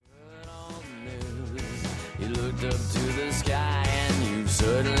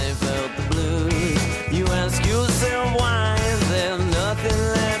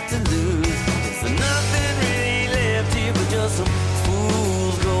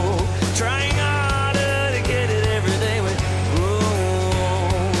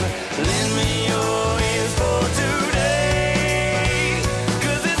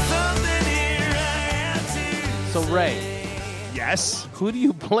Yes. Who do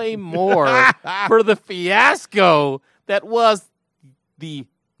you blame more for the fiasco that was the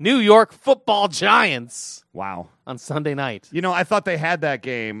New York Football Giants? Wow. On Sunday night. You know, I thought they had that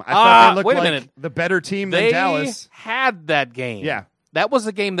game. I thought they looked wait a like minute. the better team They than Dallas. had that game. Yeah. That was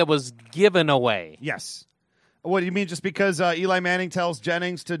a game that was given away. Yes. What do you mean? Just because Eli Manning tells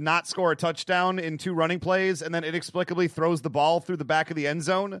Jennings to not score a touchdown in 2 running plays and then inexplicably throws the ball through the back of the end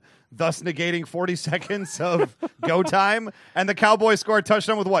zone, thus negating 40 seconds of go time, and the Cowboys score a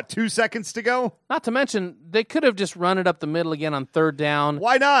touchdown with, 2 seconds to go? Not to mention, they could have just run it up the middle again on 3rd down.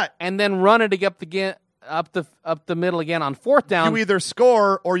 Why not? And then run it up the middle again on 4th down. You either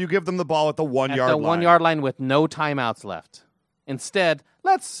score or you give them the ball at the 1 yard line. 1 yard line with no timeouts left. Instead,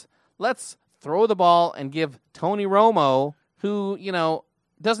 let's throw the ball and give Tony Romo, who,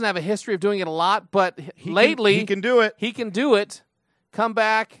 doesn't have a history of doing it a lot, but lately he can do it. He can do it. Come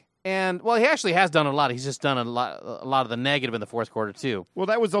back and, he actually has done a lot. He's just done a lot of the negative in the 4th quarter too. Well,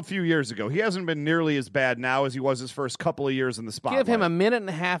 that was a few years ago. He hasn't been nearly as bad now as he was his first couple of years in the spotlight. Give him a minute and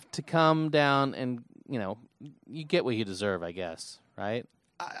a half to come down and, you get what you deserve, I guess, right?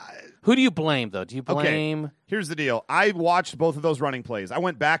 Who do you blame, though? Do you blame? Okay, here's the deal. I watched both of those running plays. I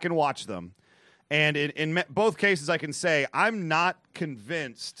went back and watched them. And in both cases, I can say I'm not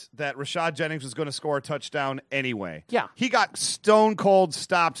convinced that Rashad Jennings was going to score a touchdown anyway. Yeah. He got stone cold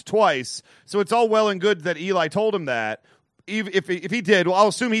stopped twice. So it's all well and good that Eli told him that. If he did, well, I'll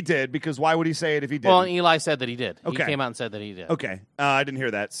assume he did, because why would he say it if he didn't? Well, Eli said that he did. Okay. He came out and said that he did. Okay. I didn't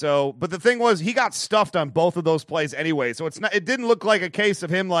hear that. So, but the thing was, he got stuffed on both of those plays anyway. So it didn't look like a case of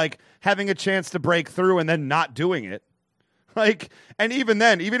him having a chance to break through and then not doing it. And even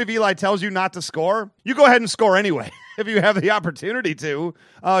then, even if Eli tells you not to score, you go ahead and score anyway if you have the opportunity to.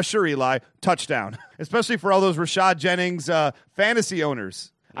 Sure, Eli, touchdown. Especially for all those Rashad Jennings fantasy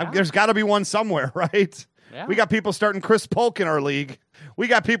owners. Yeah. There's got to be one somewhere, right? Yeah. We got people starting Chris Polk in our league. We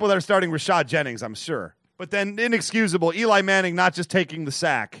got people that are starting Rashad Jennings, I'm sure. But then inexcusable, Eli Manning not just taking the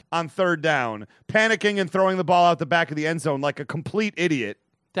sack on 3rd down, panicking and throwing the ball out the back of the end zone like a complete idiot.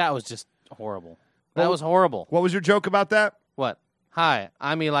 That was just horrible. That was horrible. What was your joke about that? What? Hi,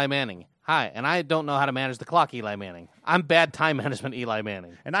 I'm Eli Manning. Hi, and I don't know how to manage the clock, Eli Manning. I'm bad time management, Eli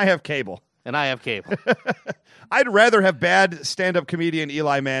Manning. And I have cable. And I have cable. I'd rather have bad stand-up comedian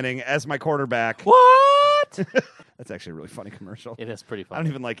Eli Manning as my quarterback. What? That's actually a really funny commercial. It is pretty funny. I don't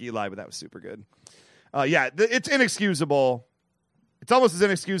even like Eli, but that was super good. It's inexcusable. It's almost as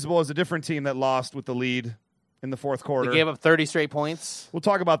inexcusable as a different team that lost with the lead in the 4th quarter. They gave up 30 straight points. We'll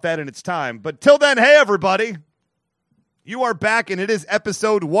talk about that in its time. But till then, hey, everybody. You are back, and it is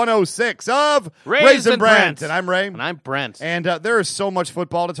episode 106 of Raisin Brent. And I'm Ray. And I'm Brent. And there is so much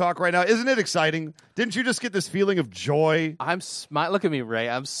football to talk right now. Isn't it exciting? Didn't you just get this feeling of joy? Look at me, Ray.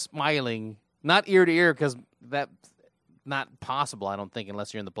 I'm smiling. Not ear to ear, because that's not possible, I don't think,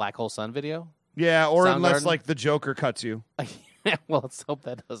 unless you're in the Black Hole Sun video. Yeah, or unless, Soundgarden. the Joker cuts you. Well, let's hope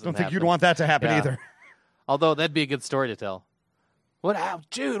that doesn't Don't think happen. you'd want that to happen either. Although, that'd be a good story to tell. What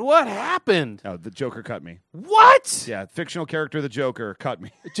happened? Oh, the Joker cut me. What? Yeah, fictional character, the Joker, cut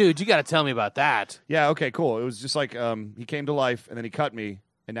me. Dude, you got to tell me about that. Yeah, okay, cool. It was just like he came to life, and then he cut me,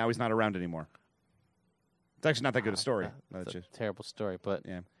 and now he's not around anymore. It's actually not that good a story. It's a terrible story, but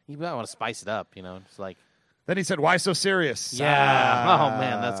yeah. You might want to spice it up, It's like... Then he said, "Why so serious?" Yeah. Oh,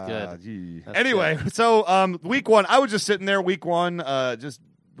 man, that's good. Anyway, so week 1, I was just sitting there week 1, just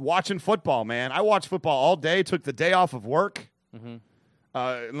watching football, man. I watched football all day, took the day off of work. Mm-hmm.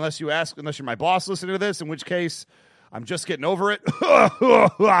 Unless you're my boss listening to this, in which case I'm just getting over it. You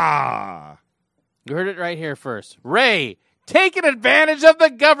heard it right here first. Ray, taking advantage of the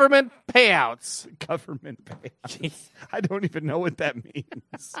government payouts. Government payouts. I don't even know what that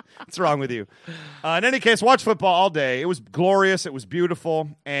means. What's wrong with you? In any case, watch football all day. It was glorious. It was beautiful.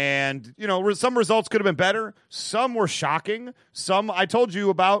 And, some results could have been better. Some were shocking. Some I told you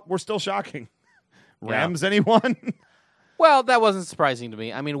about were still shocking. Rams, anyone? Well, that wasn't surprising to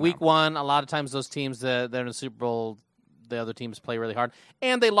me. I mean, week 1, a lot of times those teams that are in the Super Bowl, the other teams play really hard,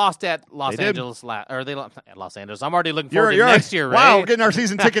 and they lost at Los Angeles. They lost at Los Angeles. I'm already looking forward to next year. Right? Wow, we're getting our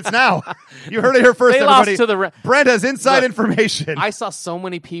season tickets now. You heard it here first. They everybody. lost to the Brent has inside information. I saw so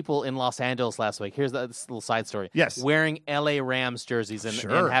many people in Los Angeles last week. Here's this little side story. Yes, wearing LA Rams jerseys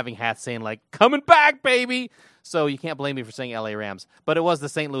and having hats saying "Coming back, baby." So you can't blame me for saying LA Rams, but it was the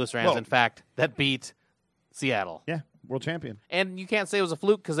St. Louis Rams, in fact, that beat Seattle. Yeah. World champion. And you can't say it was a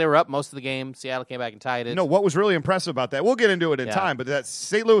fluke because they were up most of the game. Seattle came back and tied it. No, what was really impressive about that, we'll get into it in time, but that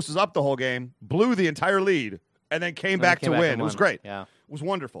St. Louis was up the whole game, blew the entire lead, and then came back to win. It was great. Yeah. It was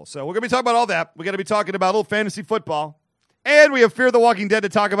wonderful. So we're going to be talking about all that. We're going to be talking about a little fantasy football. And we have Fear the Walking Dead to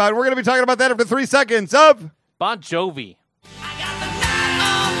talk about. We're going to be talking about that after 3 seconds of Bon Jovi. I got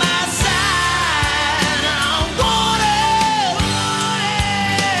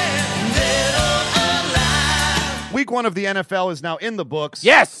Week 1 of the NFL is now in the books.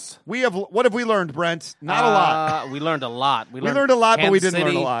 Yes. What have we learned, Brent? Not a lot. We learned a lot. We learned a lot, but we didn't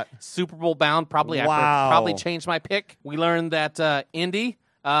learn a lot. Super Bowl bound. Probably. Wow. I probably changed my pick. We learned that Indy,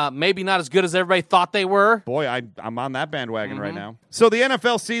 maybe not as good as everybody thought they were. Boy, I'm on that bandwagon right now. So the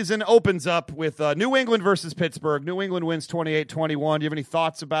NFL season opens up with New England versus Pittsburgh. New England wins 28-21. Do you have any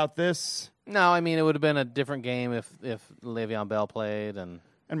thoughts about this? No, I mean, it would have been a different game if Le'Veon Bell played and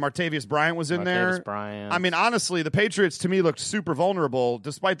Martavius Bryant was in there. Bryant. I mean, honestly, the Patriots, to me, looked super vulnerable,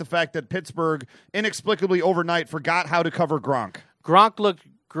 despite the fact that Pittsburgh inexplicably overnight forgot how to cover Gronk. Gronk looked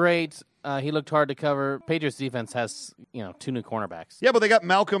great. He looked hard to cover. Patriots defense has, 2 new cornerbacks. Yeah, but they got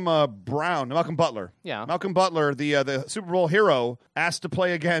Malcolm Butler. Yeah. Malcolm Butler, the Super Bowl hero, asked to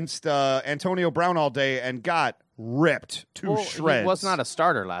play against Antonio Brown all day and got ripped to shreds. He was not a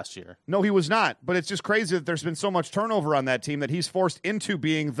starter last year. No, he was not. But it's just crazy that there's been so much turnover on that team that he's forced into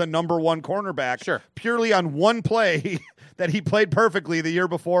being the number 1 cornerback purely on one play that he played perfectly the year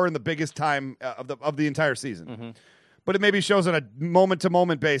before in the biggest time of the entire season. Mm-hmm. But it maybe shows on a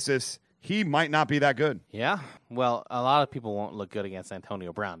moment-to-moment basis he might not be that good. Yeah. Well, a lot of people won't look good against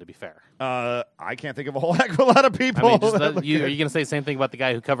Antonio Brown, to be fair. I can't think of a whole heck of a lot of people. I mean, are you going to say the same thing about the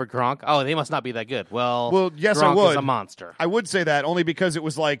guy who covered Gronk? Oh, they must not be that good. Well, yes, Gronk I would. Is a monster. I would say that only because it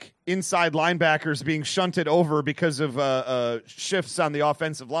was like inside linebackers being shunted over because of shifts on the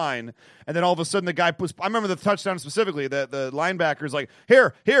offensive line. And then all of a sudden the guy I remember the touchdown specifically, the linebacker's like,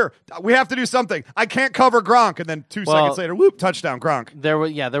 here, we have to do something. I can't cover Gronk. And then 2 seconds later, whoop, touchdown, Gronk. There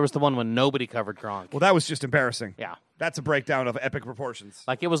was the one when nobody covered Gronk. Well, that was just embarrassing. Yeah. That's a breakdown of epic proportions.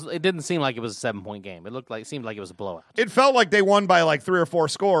 Like it didn't seem like it was a 7-point game. It seemed like it was a blowout. It felt like they won by like 3 or 4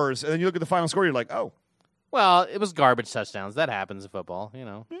 scores, and then you look at the final score, you're like, oh. Well, it was garbage touchdowns. That happens in football,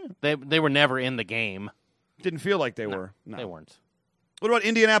 They were never in the game. Didn't feel like they were. No, they weren't. What about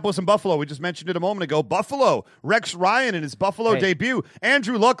Indianapolis and Buffalo? We just mentioned it a moment ago. Buffalo, Rex Ryan in his Buffalo debut.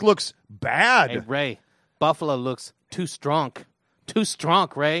 Andrew Luck looks bad. Hey, Ray, Buffalo looks too strong. Too strong,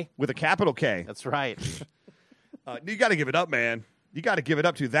 Ray. With a capital K. That's right. You got to give it up, man. You got to give it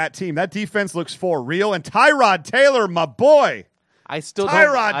up to that team. That defense looks for real. And Tyrod Taylor, my boy. I still do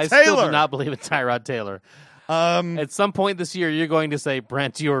not believe in Tyrod Taylor. At some point this year, you're going to say,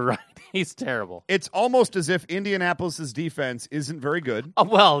 Brent, you were right. He's terrible. It's almost as if Indianapolis' defense isn't very good. Oh,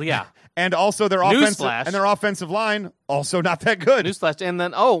 well, yeah. And also their offensive line also not that good. Newsflash. And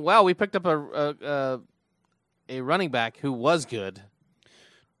then, oh, wow, we picked up a running back who was good.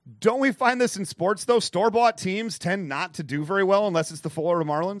 Don't we find this in sports, though? Store-bought teams tend not to do very well unless it's the Florida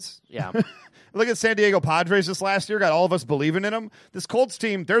Marlins. Yeah. Look at San Diego Padres this last year. Got all of us believing in them. This Colts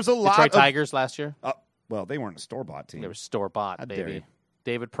team, there's a lot Detroit Tigers last year? Well, they weren't a store-bought team. They were store-bought, How baby. dare you.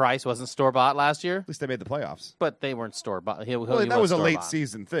 David Price wasn't store-bought last year. At least they made the playoffs. But they weren't store-bought. That was a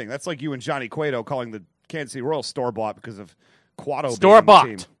late-season thing. That's like you and Johnny Cueto calling the Kansas City Royals store-bought because of Quado store-bought.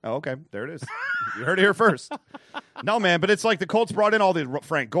 being the team. Oh, okay. There it is. You heard it here first. No, man, but it's like the Colts brought in all the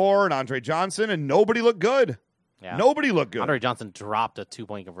Frank Gore and Andre Johnson, and nobody looked good. Yeah. Nobody looked good. Andre Johnson dropped a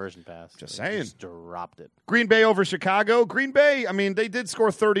 2-point conversion pass. Just saying. Just dropped it. Green Bay over Chicago. Green Bay, I mean, they did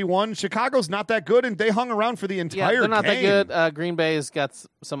score 31. Chicago's not that good, and they hung around for the entire game. They're not that good. Green Bay's got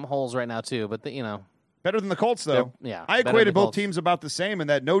some holes right now, too, but, Better than the Colts, though. I equated both teams about the same in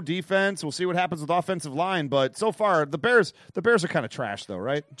that no defense. We'll see what happens with offensive line, but so far, the Bears are kind of trash, though,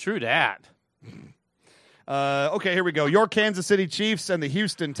 right? True that. Okay, here we go. Your Kansas City Chiefs and the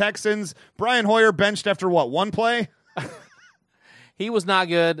Houston Texans. Brian Hoyer benched after, one play? He was not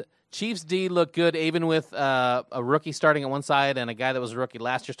good. Chiefs D looked good, even with a rookie starting at one side and a guy that was a rookie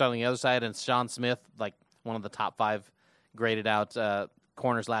last year starting on the other side, and Sean Smith, like one of the top 5 graded out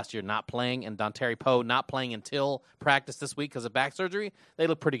corners last year, not playing, and Dontari Poe not playing until practice this week because of back surgery. They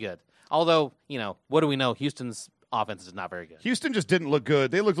look pretty good. Although, what do we know? Houston's offense is not very good. Houston just didn't look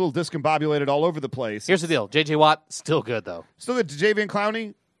good. They looked a little discombobulated all over the place. Here's the deal. J.J. Watt, still good, though. Still good. Jadeveon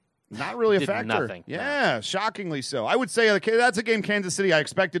Clowney, not really a did factor. Nothing. Yeah, shockingly so. I would say that's a game Kansas City I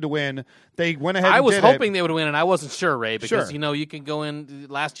expected to win. They went ahead and I was did hoping it. they would win, and I wasn't sure, Ray, because, Sure. you can go in.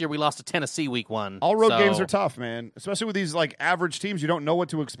 Last year we lost to Tennessee week 1. All road games are tough, man, especially with these average teams you don't know what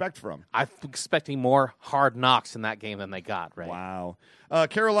to expect from. I'm expecting more hard knocks in that game than they got, Ray. Wow.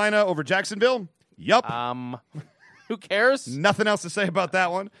 Carolina over Jacksonville? Yup. Who cares? Nothing else to say about that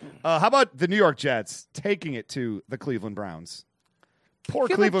one. How about the New York Jets taking it to the Cleveland Browns? Poor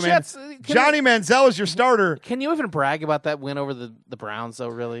Cleveland, man. Johnny Manziel is your starter. Can you even brag about that win over the Browns, though,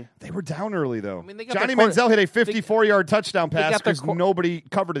 really? They were down early, though. I mean, they got Johnny Manziel hit a 54-yard touchdown pass because nobody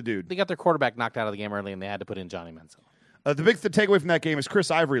covered a dude. They got their quarterback knocked out of the game early, and they had to put in Johnny Manziel. The big takeaway from that game is Chris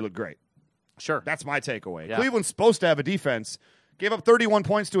Ivory looked great. Sure. That's my takeaway. Yeah. Cleveland's supposed to have a defense. Gave up 31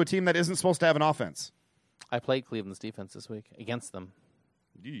 points to a team that isn't supposed to have an offense. I played Cleveland's defense this week against them.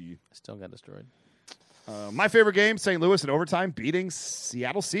 Yeah. Still got destroyed. My favorite game, St. Louis in overtime, beating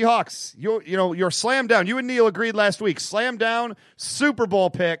Seattle Seahawks. Your slam down. You and Neil agreed last week. Slam down, Super Bowl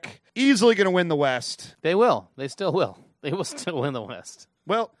pick, easily going to win the West. They will. They still will. They will still win the West.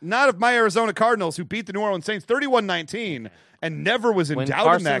 Well, not if my Arizona Cardinals, who beat the New Orleans Saints 31-19 and never was in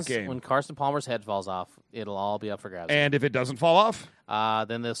doubt in that game. When Carson Palmer's head falls off, it'll all be up for grabs. And if it doesn't fall off?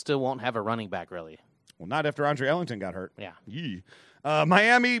 Then they still won't have a running back, really. Well, not after Andre Ellington got hurt. Yeah. Yee.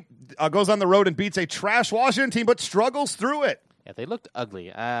 Miami goes on the road and beats a trash Washington team, but struggles through it. Yeah, they looked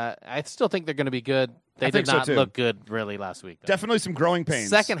ugly. I still think they're going to be good. They did not look good, really, last week. Though. Definitely some growing pains.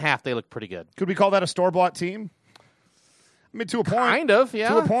 Second half, they looked pretty good. Could we call that a store-bought team? I mean, to a point. Kind of, yeah.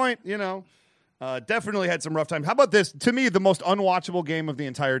 To a point, definitely had some rough time. How about this? To me, the most unwatchable game of the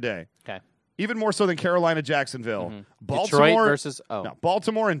entire day. Okay. Even more so than Carolina-Jacksonville. Mm-hmm. Baltimore Detroit versus...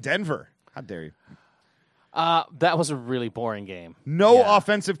 Baltimore and Denver. How dare you? That was a really boring game. No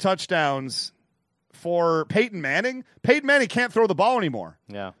offensive touchdowns for Peyton Manning. Peyton Manning can't throw the ball anymore.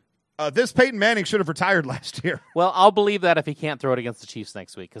 Yeah. This Peyton Manning should have retired last year. Well, I'll believe that if he can't throw it against the Chiefs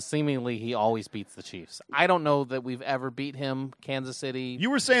next week, because seemingly he always beats the Chiefs. I don't know that we've ever beat him, Kansas City. You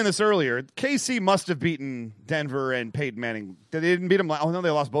were saying this earlier. KC must have beaten Denver and Peyton Manning. They didn't beat him. Oh, no,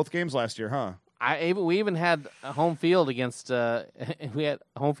 they lost both games last year, huh? We even had a home field against. We had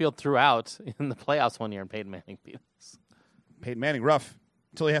home field throughout in the playoffs one year, and Peyton Manning beat us. Peyton Manning, rough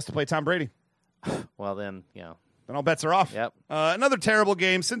until he has to play Tom Brady. Well, then, then all bets are off. Yep. Another terrible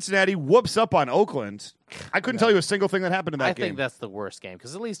game. Cincinnati whoops up on Oakland. I couldn't tell you a single thing that happened in that game. I think that's the worst game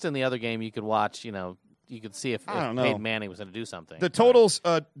because at least in the other game you could watch. You could see if Peyton Manning was going to do something. The totals,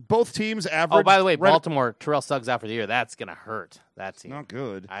 both teams average. Oh, by the way, Baltimore, Terrell Suggs out for the year. That's going to hurt that team. Not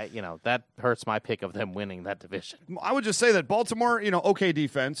good. That hurts my pick of them winning that division. I would just say that Baltimore, okay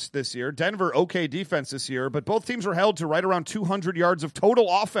defense this year. Denver, okay defense this year. But both teams are held to right around 200 yards of total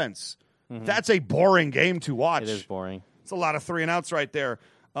offense. Mm-hmm. That's a boring game to watch. It is boring. It's a lot of 3-and-outs right there.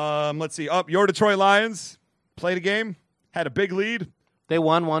 Let's see. Your Detroit Lions played a game, had a big lead. They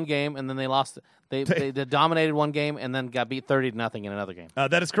won one game, and then they lost. They dominated one game and then got beat 30-0 in another game.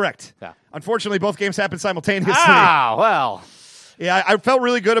 That is correct. Yeah. Unfortunately, both games happened simultaneously. Well. Yeah, I felt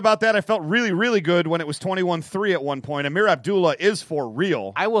really good about that. I felt really, really good when it was 21-3 at one point. Amir Abdullah is for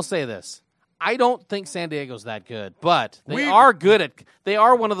real. I will say this. I don't think San Diego's that good, but they are good they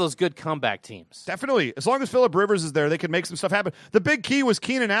are one of those good comeback teams. Definitely. As long as Phillip Rivers is there, they can make some stuff happen. The big key was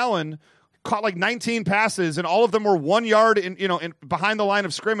Keenan Allen caught like 19 passes, and all of them were 1 yard in behind the line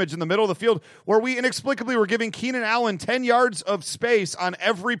of scrimmage in the middle of the field, where we inexplicably were giving Keenan Allen 10 yards of space on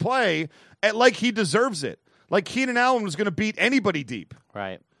every play like he deserves it. Like Keenan Allen was going to beat anybody deep.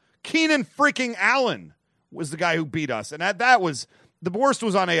 Right. Keenan freaking Allen was the guy who beat us, and that was the worst.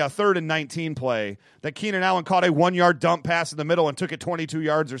 Was on a 3rd and 19 play that Keenan Allen caught a 1 yard dump pass in the middle and took it 22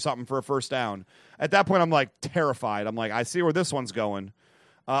 yards or something for a first down. At that point, I'm like terrified. I'm like, I see where this one's going.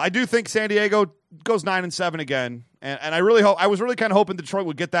 I do think San Diego goes 9-7 again, and I really hope. I was really kind of hoping Detroit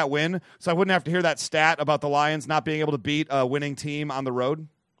would get that win, so I wouldn't have to hear that stat about the Lions not being able to beat a winning team on the road.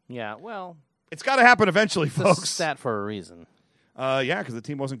 Yeah, well, it's got to happen eventually, folks. It's a stat for a reason. Yeah, because the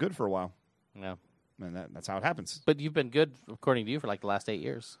team wasn't good for a while. Yeah, and that's how it happens. But you've been good, according to you, for like the last 8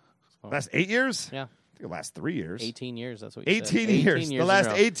 years. So. Last 8 years? Yeah. I think the last 3 years. 18 years, that's what you 18 said. years. 18 years. The last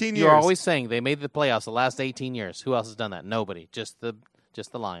 18 years. You're always saying they made the playoffs the last 18 years. Who else has done that? Nobody. Just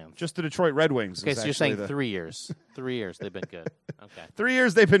the Lions. Just the Detroit Red Wings. Okay, so you're saying 3 years. 3 years they've been good. Okay. 3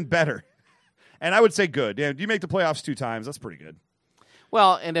 years they've been better. And I would say good. Yeah, you make the playoffs 2 times. That's pretty good.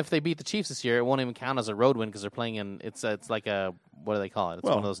 Well, and if they beat the Chiefs this year, it won't even count as a road win because they're playing in it's like a what do they call it? It's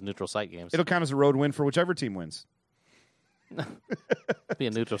one of those neutral site games. It'll count as a road win for whichever team wins. Be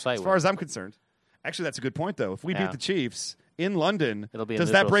a neutral site as far as I'm concerned. Actually, that's a good point, though. If we beat the Chiefs in London,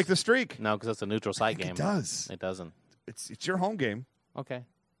 does that break the streak? No, because that's a neutral site game. It does. It doesn't. It's your home game. Okay.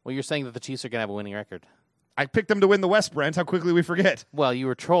 Well, you're saying that the Chiefs are going to have a winning record. I picked them to win the West, Brent. How quickly we forget. Well, you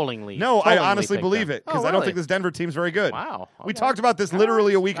were trollingly. No, I honestly believe it because I don't think this Denver team's very good. Wow. Okay. We talked about this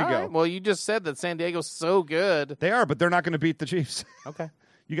literally a week ago. Right. Well, you just said that San Diego's so good. They are, but they're not going to beat the Chiefs. Okay.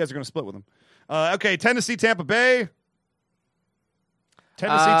 You guys are going to split with them. Okay, Tennessee, Tampa Bay.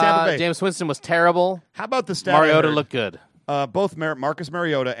 Tampa Bay. Jameis Winston was terrible. How about the stat? Mariota looked good. Both Marcus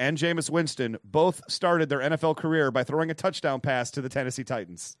Mariota and Jameis Winston both started their NFL career by throwing a touchdown pass to the Tennessee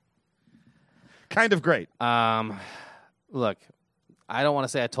Titans. Kind of great. Look, I don't want to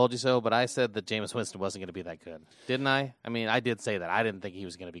say I told you so, but I said that Jameis Winston wasn't going to be that good. Didn't I? I mean, I did say that. I didn't think he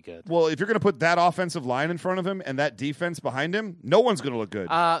was going to be good. Well, if you're going to put that offensive line in front of him and that defense behind him, no one's going to look good.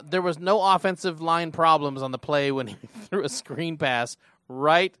 There was no offensive line problems on the play when he threw a screen pass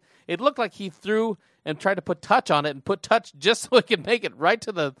right. It looked like he threw and tried to put touch on it and put touch just so it could make it right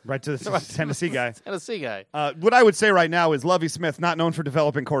to the Tennessee guy. Tennessee guy. What I would say right now is Lovie Smith, not known for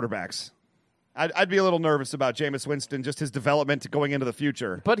developing quarterbacks. I'd be a little nervous about Jameis Winston, just his development going into the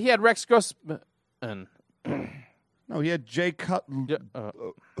future. But he had Rex Grossman. No, he had Jay Cut.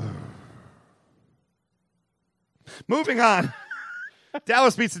 Moving on.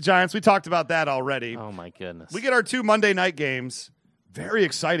 Dallas beats the Giants. We talked about that already. Oh, my goodness. We get our 2 Monday night games. Very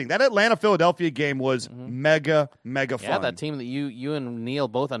exciting. That Atlanta-Philadelphia game was mega fun. Yeah, that team that you and Neil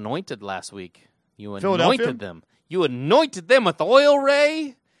both anointed last week. You Philadelphia? anointed them. You anointed them with oil,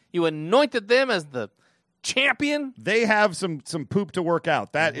 Ray. You anointed them as the champion. They have some poop to work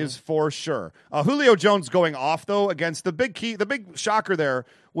out. That is for sure. Julio Jones going off, though, against the big shocker there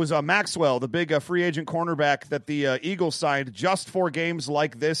was Maxwell, the big free agent cornerback that the Eagles signed just for games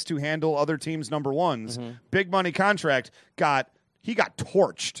like this to handle other teams' number ones. Big money contract. He got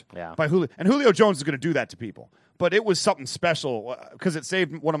torched by Julio. And Julio Jones is going to do that to people. But it was something special because it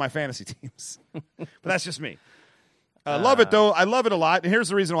saved one of my fantasy teams. But that's just me. I love it, though. I love it a lot. And here's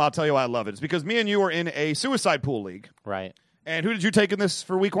the reason why I'll tell you why I love it. It's because me and you were in a suicide pool league. Right. And who did you take in this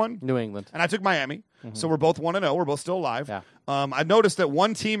for week 1? New England. And I took Miami. So we're both 1-0. We're both still alive. Yeah. I noticed that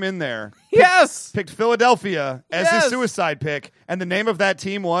one team in there picked Philadelphia as his suicide pick. And the name of that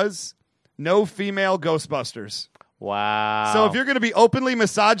team was No Female Ghostbusters. Wow. So if you're going to be openly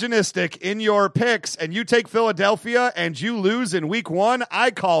misogynistic in your picks and you take Philadelphia and you lose in week 1, I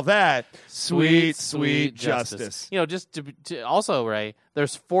call that sweet justice. You know, just to also, Ray,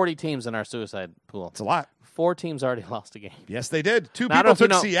 there's 40 teams in our suicide pool. It's a lot. 4 teams already lost a game. Yes, they did. 2 people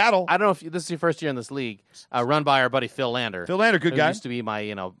took Seattle. I don't know if this is your first year in this league. Run by our buddy Phil Lander. Phil Lander, good guy. Used to be my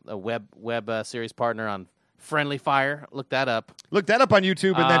a web series partner on Friendly Fire. Look that up. Look that up on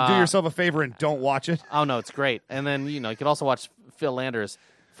YouTube and then do yourself a favor and don't watch it. Oh, no, it's great. And then, you can also watch Phil Lander's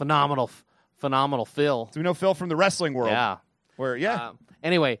phenomenal Phil. So we know Phil from the wrestling world. Yeah.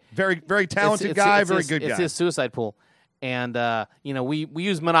 Anyway. Very, very talented guy, very good guy. It's his suicide pool. And, we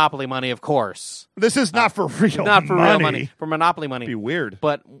use Monopoly money, of course. This is not for real real money. For Monopoly money. It'd be weird.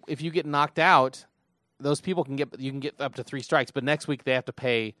 But if you get knocked out, those people you can get up to 3 strikes. But next week they have to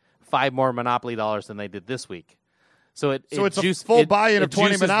pay 5 more Monopoly dollars than they did this week. So it's a full buy-in of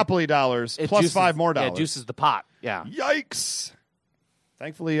 20 Monopoly dollars plus 5 more dollars. Yeah, it juices the pot. Yeah. Yikes.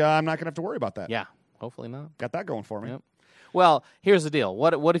 Thankfully, I'm not going to have to worry about that. Yeah. Hopefully not. Got that going for me. Yep. Well, here's the deal.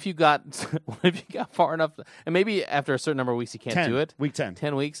 What if you got far enough, and maybe after a certain number of weeks you can't do it? Week 10.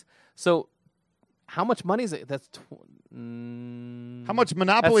 10 weeks. So how much money is it? That's how much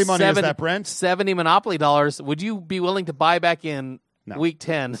Monopoly money is that, Brent? 70 Monopoly dollars. Would you be willing to buy back in week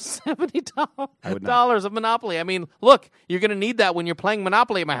 10? $70 of Monopoly. I mean, look, you're going to need that when you're playing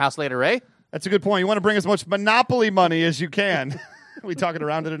Monopoly at my house later, eh? That's a good point. You want to bring as much Monopoly money as you can. Are we talking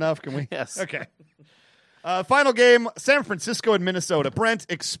around it enough? Can we? Yes. Okay. Final game, San Francisco and Minnesota. Brent,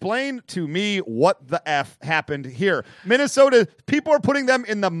 explain to me what the F happened here. Minnesota, people are putting them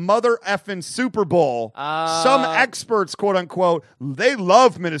in the mother effing Super Bowl. Some experts, quote unquote, they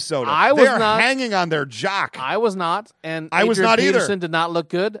love Minnesota. They are hanging on their jock. I was not. And I was not either. Peterson did not look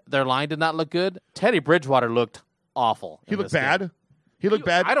good. Their line did not look good. Teddy Bridgewater looked awful. He looked bad. He looked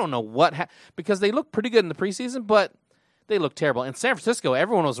bad. I don't know what because they looked pretty good in the preseason, but they looked terrible. In San Francisco,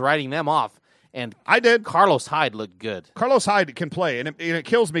 everyone was writing them off. And I did. Carlos Hyde looked good. Carlos Hyde can play, and it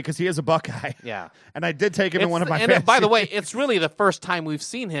kills me because he is a Buckeye. Yeah. And I did take him in one of my fantasy. And by the way, it's really the first time we've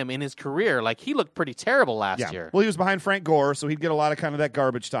seen him in his career. Like, he looked pretty terrible last year. Well, he was behind Frank Gore, so he'd get a lot of kind of that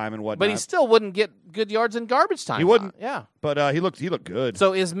garbage time and whatnot. But he still wouldn't get good yards in garbage time. He wouldn't. Yeah. But he looked good.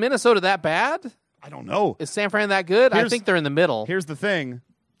 So is Minnesota that bad? I don't know. Is San Fran that good? I think they're in the middle. Here's the thing.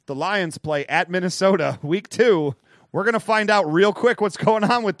 The Lions play at Minnesota week 2. We're going to find out real quick what's going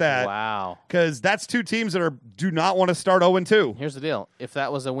on with that. Wow. Because that's 2 teams that do not want to start 0-2. Here's the deal. If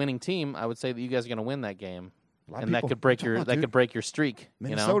that was a winning team, I would say that you guys are going to win that game. And that could break your streak.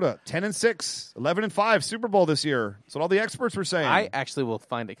 Minnesota, 10-6, 11-5, Super Bowl this year. That's what all the experts were saying. I actually will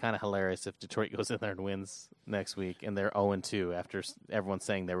find it kind of hilarious if Detroit goes in there and wins next week and they're 0-2 after everyone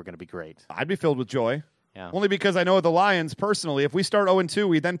saying they were going to be great. I'd be filled with joy. Yeah. Only because I know the Lions personally. If we start 0-2,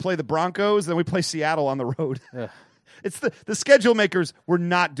 we then play the Broncos, then we play Seattle on the road. It's the schedule makers were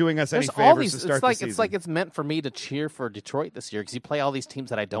not doing us any favors to start the season. It's like it's meant for me to cheer for Detroit this year because you play all these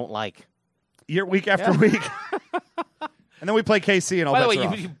teams that I don't like. Week after week. And then we play KC and all that. By the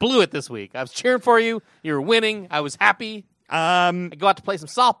way, you blew it this week. I was cheering for you. You were winning. I was happy. I go out to play some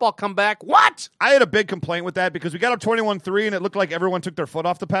softball, come back. What? I had a big complaint with that because we got up 21-3 and it looked like everyone took their foot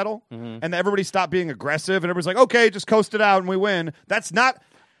off the pedal and everybody stopped being aggressive and everybody's like, okay, just coast it out and we win. That's not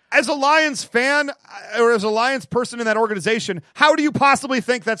As a Lions fan or as a Lions person in that organization, how do you possibly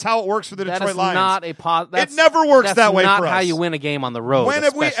think that's how it works for the Detroit Lions? It never works that way for us. That's not how you win a game on the road. When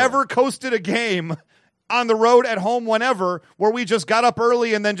have we ever coasted a game on the road, at home, whenever, where we just got up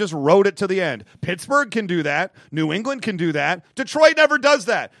early and then just rode it to the end? Pittsburgh can do that. New England can do that. Detroit never does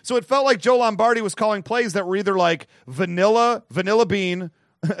that. So it felt like Joe Lombardi was calling plays that were either like vanilla bean,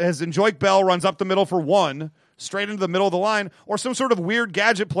 as in Joique Bell runs up the middle for one, straight into the middle of the line, or some sort of weird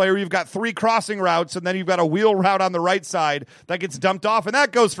gadget play where you've got 3 crossing routes and then you've got a wheel route on the right side that gets dumped off, and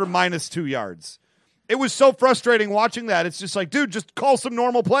that goes for -2 yards. It was so frustrating watching that. It's just like, dude, just call some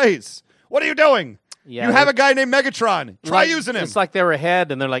normal plays. What are you doing? Yeah, you have a guy named Megatron. Try using him. It's like they were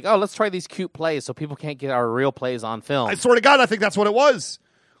ahead, and they're like, oh, let's try these cute plays so people can't get our real plays on film. I swear to God, I think that's what it was.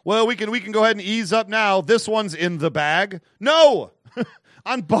 Well, we can go ahead and ease up now. This one's in the bag. No!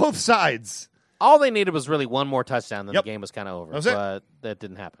 On both sides. All they needed was really one more touchdown, then the game was kind of over. But that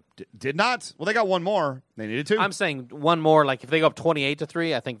didn't happen. Did not? Well, they got one more. They needed 2. I'm saying one more. Like, if they go up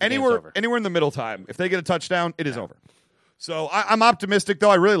 28-3, I think the game's over. Anywhere in the middle time. If they get a touchdown, it is over. So I'm optimistic, though.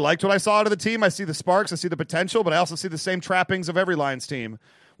 I really liked what I saw out of the team. I see the sparks. I see the potential, but I also see the same trappings of every Lions team,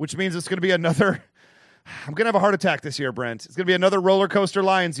 which means it's going to be another – I'm going to have a heart attack this year, Brent. It's going to be another roller coaster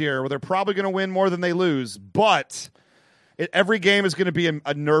Lions year where they're probably going to win more than they lose, but every game is going to be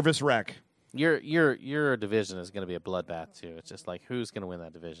a nervous wreck. Your division is going to be a bloodbath too. It's just like, who's going to win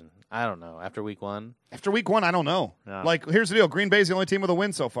that division? I don't know. After week 1? After week 1, I don't know. Yeah. Like, here's the deal. Green Bay's the only team with a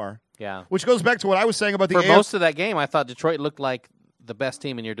win so far. Yeah. Which goes back to what I was saying about the most of that game, I thought Detroit looked like the best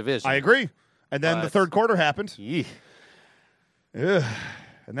team in your division. I agree. And then the third quarter happened. And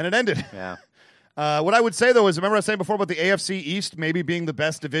then it ended. Yeah. What I would say, though, is remember I was saying before about the AFC East maybe being the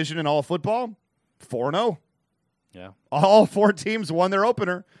best division in all of football? 4-0. Yeah. All 4 teams won their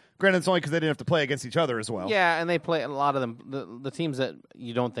opener. Granted, it's only because they didn't have to play against each other as well. Yeah, and they play a lot of them. The teams that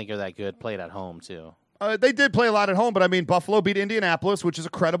you don't think are that good played at home, too. They did play a lot at home, but I mean, Buffalo beat Indianapolis, which is a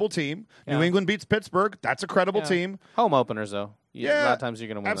credible team. Yeah. New England beats Pittsburgh. That's a credible team. Home openers, though. A lot of times you're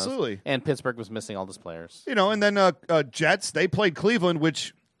going to win absolutely. Those. And Pittsburgh was missing all those players. And then Jets, they played Cleveland,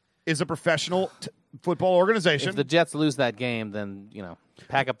 which is a professional football organization. If the Jets lose that game, then,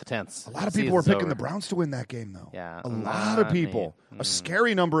 pack up the tents. A lot of people were picking the Browns to win that game, though. Yeah. A lot of people. A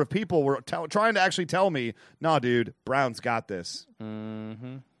scary number of people were trying to actually tell me, no, dude, Browns got this.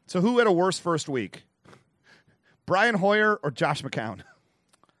 Mm-hmm. So who had a worse first week? Brian Hoyer or Josh McCown?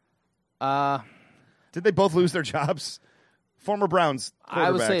 Did they both lose their jobs? Former Browns quarterbacks.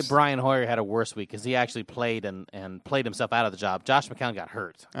 I would say Brian Hoyer had a worse week because he actually played and played himself out of the job. Josh McCown got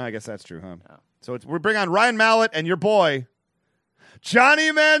hurt. I guess that's true, huh? Yeah. So we bring on Ryan Mallett and your boy,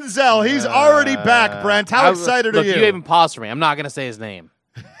 Johnny Manziel. He's already back, Brent. How excited are you? You even paused for me. I'm not going to say his name.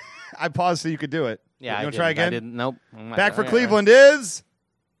 I paused so you could do it. Yeah, you want to try again? I didn't. Nope. Back for Cleveland is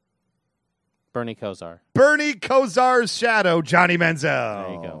Bernie Kosar. Bernie Kosar's shadow, Johnny Manziel.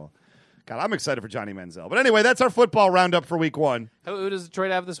 There you go. God, I'm excited for Johnny Manziel. But anyway, that's our football roundup for week 1. Who does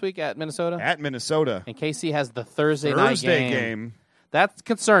Detroit have this week at Minnesota? At Minnesota. And KC has the Thursday night game. That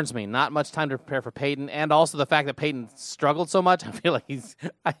concerns me. Not much time to prepare for Peyton, and also the fact that Peyton struggled so much. I feel like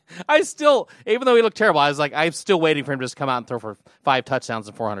I still, even though he looked terrible, I was like, I'm still waiting for him to just come out and throw for 5 touchdowns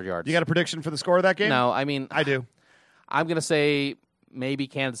and 400 yards. You got a prediction for the score of that game? No, I mean, I do. I'm going to say maybe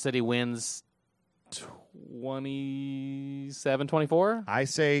Kansas City wins 27-24. I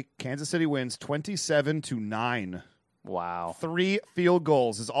say Kansas City wins 27-9. Wow. 3 field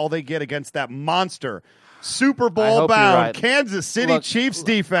goals is all they get against that monster Super Bowl bound Kansas City Chiefs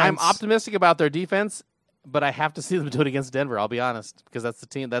defense. I'm optimistic about their defense, but I have to see them do it against Denver, I'll be honest, because that's the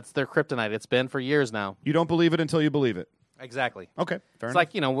team, that's their kryptonite. It's been for years now. You don't believe it until you believe it. Exactly. Okay, fair enough.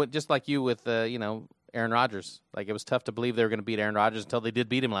 It's like, just like you with, Aaron Rodgers. Like, it was tough to believe they were going to beat Aaron Rodgers until they did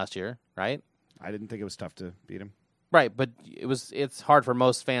beat him last year, right? I didn't think it was tough to beat him. Right, but it's hard for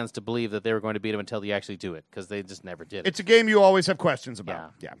most fans to believe that they were going to beat him until they actually do it, because they just never did it. It's a game you always have questions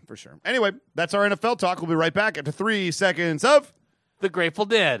about. Yeah, for sure. Anyway, that's our NFL talk. We'll be right back after 3 seconds of The Grateful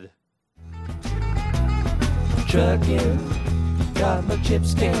Dead. Trucking, got my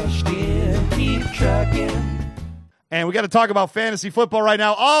chips cashed in, keep trucking. And we got to talk about fantasy football right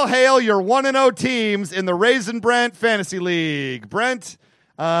now. All hail your 1-0 teams in the Raisin Brent Fantasy League. Brent,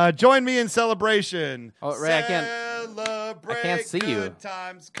 join me in celebration. Oh, Ray, I can't see you.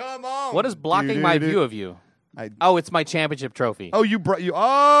 Times. Come on. What is blocking my view of you? It's my championship trophy. Oh,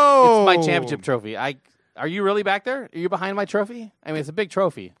 it's my championship trophy. Are you really back there? Are you behind my trophy? I mean, it's a big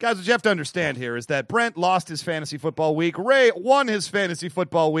trophy. Guys, what you have to understand here is that Brent lost his fantasy football week. Ray won his fantasy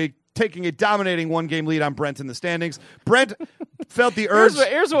football week, taking a dominating 1-game lead on Brent in the standings. Brent felt the urge.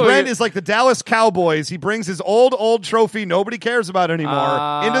 Here's what Brent is like the Dallas Cowboys. He brings his old trophy nobody cares about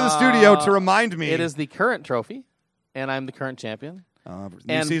anymore into the studio to remind me. It is the current trophy, and I'm the current champion.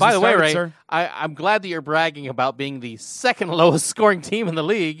 And by the way, Ray, sir. I'm glad that you're bragging about being the second lowest scoring team in the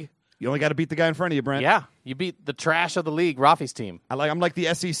league. You only got to beat the guy in front of you, Brent. Yeah, you beat the trash of the league, Rafi's team. I'm like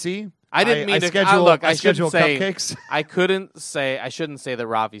the SEC. I didn't mean to schedule. Look, I schedule say, cupcakes. I shouldn't say that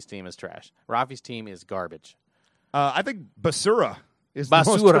Rafi's team is trash. Rafi's team is garbage. I think basura is the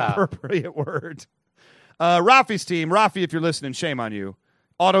most appropriate word. Rafi's team. Rafi, if you're listening, shame on you.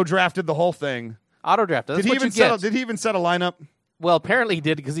 Auto drafted the whole thing. Auto drafted. Did he even set a lineup? Well, apparently he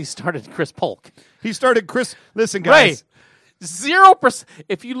did because he started Chris Polk. He started Chris. Listen, guys. Ray, 0%.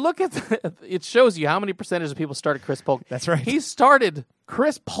 If you look at it shows you how many percentage of people started Chris Polk. That's right. He started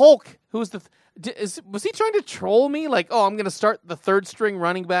Chris Polk, who's was he trying to troll me? Like, oh, I'm going to start the third string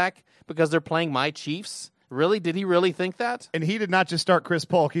running back because they're playing my Chiefs? Really? Did he really think that? And he did not just start Chris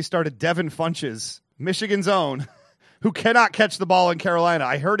Polk. He started Devin Funches, Michigan's own, who cannot catch the ball in Carolina.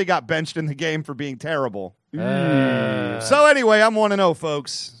 I heard he got benched in the game for being terrible. So anyway, I'm 1-0,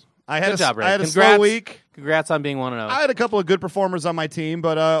 folks. I had a slow week. Congrats on being 1-0. I had a couple of good performers on my team,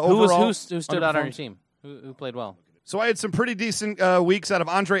 but overall, who stood out on your team? Who played well? So I had some pretty decent weeks out of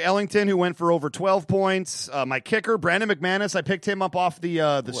Andre Ellington, who went for over 12 points. My kicker, Brandon McManus, I picked him up off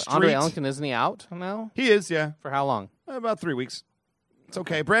the street. Andre Ellington, isn't he out now? He is, yeah. For how long? About 3 weeks. It's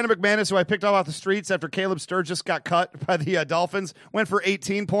okay. Brandon McManus, who I picked up off the streets after Caleb Sturgis got cut by the Dolphins, went for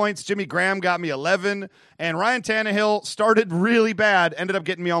 18 points. Jimmy Graham got me 11. And Ryan Tannehill started really bad, ended up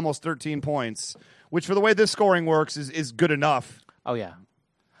getting me almost 13 points, which for the way this scoring works is good enough. Oh, yeah.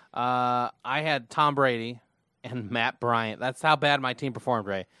 I had Tom Brady and Matt Bryant. That's how bad my team performed,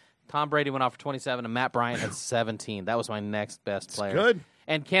 Ray. Tom Brady went off for 27, and Matt Bryant had 17. That was my next best player. Good.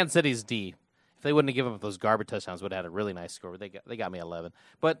 And Kansas City's D. If they wouldn't have given up those garbage touchdowns, would have had a really nice score. They got me 11.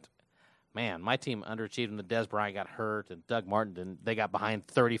 But, man, my team underachieved, and the Dez Bryant got hurt, and Doug Martin didn't. They got behind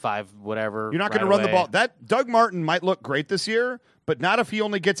 35, whatever. You're not going to run the ball. That Doug Martin might look great this year, but not if he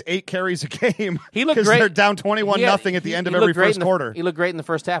only gets 8 carries a game. He looked great. Because they're down 21-0 at the end of every first quarter. He looked great in the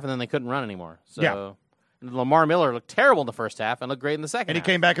first half, and then they couldn't run anymore. So. Yeah. And Lamar Miller looked terrible in the first half and looked great in the second half. And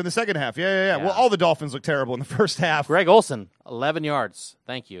he came back in the second half. Yeah. Well, all the Dolphins looked terrible in the first half. Greg Olsen, 11 yards.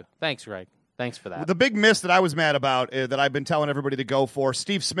 Thank you. Thanks, Greg. Thanks for that. The big miss that I was mad about that I've been telling everybody to go for,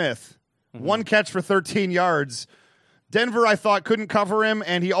 Steve Smith. 1 catch for 13 yards. Denver, I thought, couldn't cover him,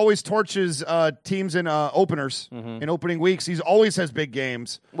 and he always torches teams in openers, in opening weeks. He always has big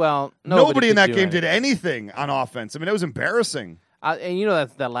games. Well, nobody in that game did anything on offense. I mean, it was embarrassing. And you know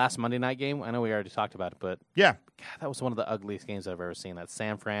that last Monday night game? I know we already talked about it, but yeah, God, that was one of the ugliest games I've ever seen. That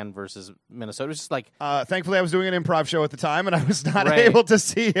San Fran versus Minnesota. It was just like thankfully, I was doing an improv show at the time, and I was not able to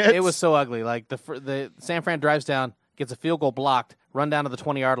see it. It was so ugly. Like the San Fran drives down, gets a field goal blocked, run down to the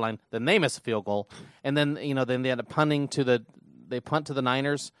 20-yard line, then they miss a field goal, and then then they end up punting to the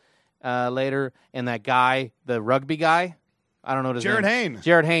Niners later, and that guy, the rugby guy, I don't know his name.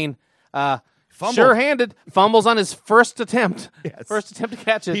 Jared Hayne. Sure-handed, fumbles on his first attempt. Yes. First attempt to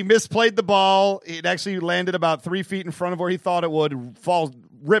catch it. He misplayed the ball. It actually landed about 3 feet in front of where he thought it would.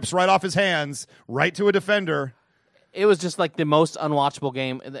 Rips right off his hands, right to a defender. It was just like the most unwatchable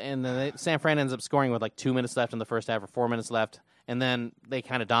game. And then San Fran ends up scoring with like 2 minutes left in the first half or 4 minutes left. And then they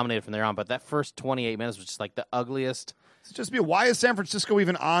kind of dominated from there on. But that first 28 minutes was just like the ugliest. Why is San Francisco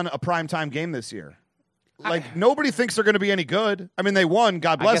even on a primetime game this year? Like, nobody thinks they're going to be any good. I mean, they won.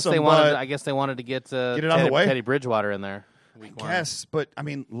 God bless them. I guess they wanted to get it out of the way. Teddy Bridgewater in there. Yes, but I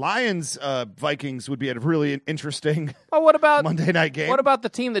mean, Lions Vikings would be a really interesting what about Monday night game. What about the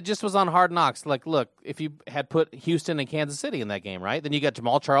team that just was on Hard Knocks? Like, look, if you had put Houston and Kansas City in that game, right? Then you got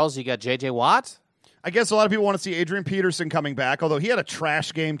Jamal Charles, you got J.J. Watt. I guess a lot of people want to see Adrian Peterson coming back, although he had a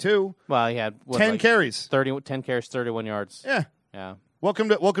trash game too. Well, he had 10 carries, 10 carries, 31 yards. Yeah. Welcome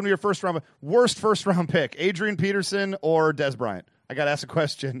to your worst first round pick, Adrian Peterson or Dez Bryant. I got to ask a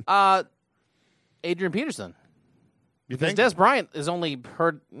question. Adrian Peterson. You think? Dez Bryant is only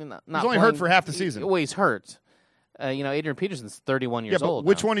hurt. He's only hurt for half the season. Well, he's hurt. Adrian Peterson's 31 years old.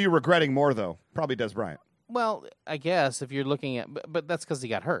 Which one are you regretting more, though? Probably Dez Bryant. Well, I guess if you're looking at, but that's because he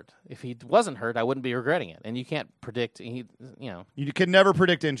got hurt. If he wasn't hurt, I wouldn't be regretting it. And you can't predict. You can never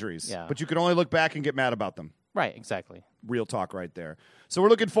predict injuries. Yeah. But you can only look back and get mad about them. Right, exactly. Real talk right there. So we're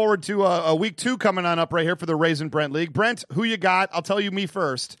looking forward to a week 2 coming on up right here for the Raisin Brent League. Brent, who you got? I'll tell you me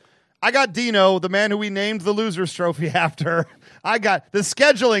first. I got Dino, the man who we named the Losers Trophy after. I got the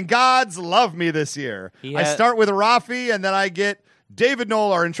scheduling gods love me this year. I start with Rafi, and then I get David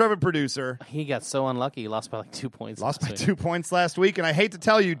Knoll, our intrepid producer. He got so unlucky. He lost by like 2 points. Lost by 2 points last week. And I hate to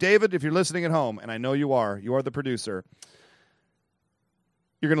tell you, David, if you're listening at home, and I know you are the producer.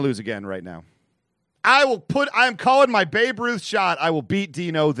 You're going to lose again right now. I am calling my Babe Ruth shot. I will beat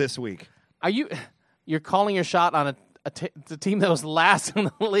Dino this week. You're calling your shot on the team that was last in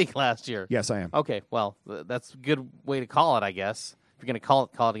the league last year? Yes, I am. Okay, well, that's a good way to call it, I guess. If you're going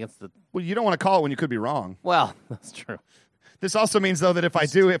to call it against the... Well, you don't want to call it when you could be wrong. Well, that's true. This also means, though, that if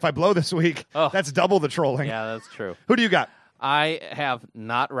I blow this week, that's double the trolling. Yeah, that's true. Who do you got? I have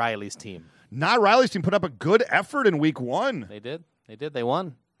not Riley's team. Not Riley's team put up a good effort in week 1. They did. They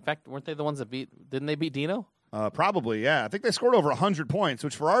won. In fact, weren't they the ones that didn't they beat Dino? Probably, yeah. I think they scored over 100 points,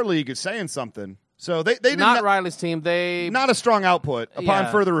 which for our league is saying something. So they did not Riley's team. Not a strong output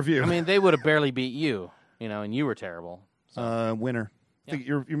upon further review. I mean, they would have barely beat you, and you were terrible. So. Winner. Yeah.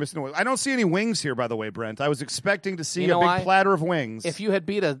 You're missing a wing. I don't see any wings here, by the way, Brent. I was expecting to see a big platter of wings. If you had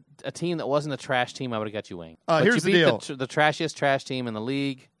beat a team that wasn't a trash team, I would have got you wings. Here's the deal. The trashiest trash team in the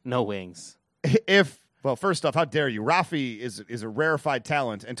league, no wings. Well, first off, how dare you? Rafi is a rarefied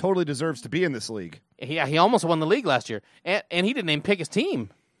talent and totally deserves to be in this league. Yeah, he almost won the league last year, and he didn't even pick his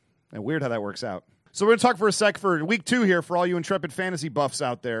team. And weird how that works out. So we're going to talk for a sec for week 2 here for all you intrepid fantasy buffs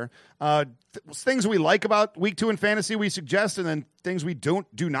out there. Things we like about week 2 in fantasy we suggest, and then things we do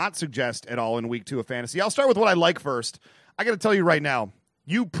not suggest at all in week 2 of fantasy. I'll start with what I like first. I got to tell you right now,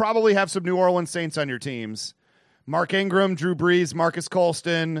 you probably have some New Orleans Saints on your teams. Mark Ingram, Drew Brees, Marcus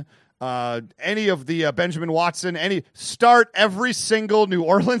Colston, any of the Benjamin Watson, start every single New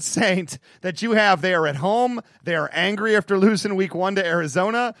Orleans Saint that you have. They are at home. They are angry after losing week 1 to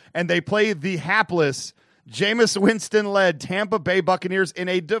Arizona, and they play the hapless Jameis Winston-led Tampa Bay Buccaneers in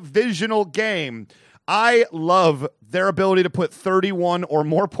a divisional game. I love their ability to put 31 or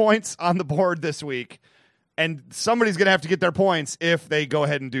more points on the board this week, and somebody's going to have to get their points if they go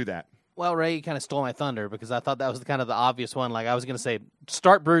ahead and do that. Well, Ray, you kind of stole my thunder because I thought that was kind of the obvious one. Like I was going to say,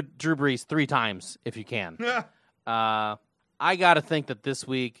 start Drew Brees 3 times if you can. I got to think that this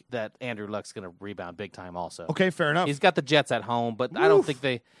week that Andrew Luck's going to rebound big time also. Okay, fair enough. He's got the Jets at home, but I don't think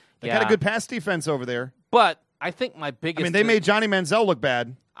they got a good pass defense over there. But I think my biggest... they made Johnny Manziel look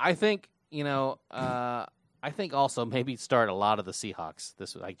bad. I think, I think also maybe start a lot of the Seahawks.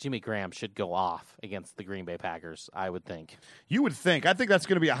 Like Jimmy Graham should go off against the Green Bay Packers, I would think. You would think. I think that's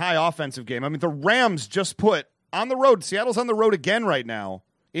going to be a high offensive game. I mean, the Rams just put on the road. Seattle's on the road again right now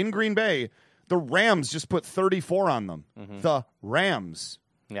in Green Bay. The Rams just put 34 on them. Mm-hmm. The Rams.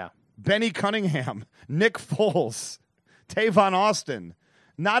 Yeah. Benny Cunningham, Nick Foles, Tavon Austin.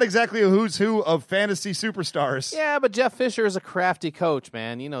 Not exactly a who's who of fantasy superstars. Yeah, but Jeff Fisher is a crafty coach,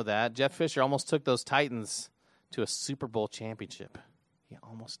 man. You know that. Jeff Fisher almost took those Titans to a Super Bowl championship. He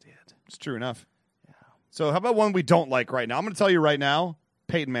almost did. It's true enough. Yeah. So how about one we don't like right now? I'm going to tell you right now,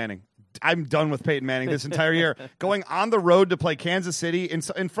 Peyton Manning. I'm done with Peyton Manning this entire year. Going on the road to play Kansas City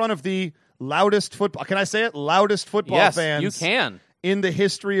in front of the loudest football. Can I say it? Loudest football fans. Yes, you can. In the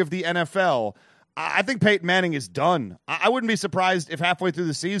history of the NFL. I think Peyton Manning is done. I wouldn't be surprised if halfway through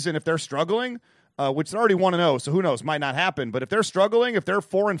the season, if they're struggling, which they're already 1-0, so who knows, might not happen. But if they're struggling, if they're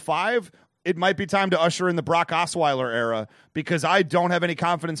 4-5, it might be time to usher in the Brock Osweiler era because I don't have any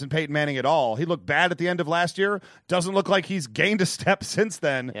confidence in Peyton Manning at all. He looked bad at the end of last year. Doesn't look like he's gained a step since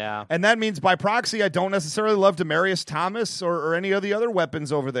then. Yeah. And that means by proxy, I don't necessarily love Demaryius Thomas or any of the other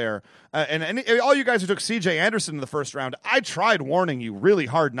weapons over there. And all you guys who took C.J. Anderson in the first round, I tried warning you really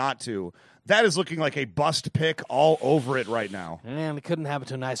hard not to. That is looking like a bust pick all over it right now. And it couldn't happen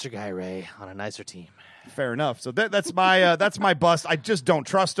to a nicer guy, Ray, on a nicer team. Fair enough. So that's my bust. I just don't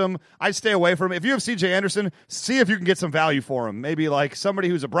trust him. I stay away from him. If you have C.J. Anderson, see if you can get some value for him. Maybe like somebody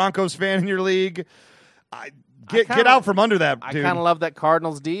who's a Broncos fan in your league. Get out from under that, dude. I kind of love that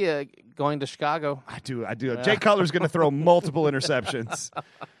Cardinals D going to Chicago. I do. Jay Cutler's going to throw multiple interceptions.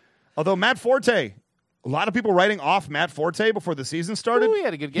 Although Matt Forte, a lot of people writing off Matt Forte before the season started. Ooh, he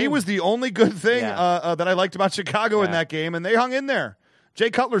had a good game. He was the only good thing that I liked about Chicago in that game, and they hung in there.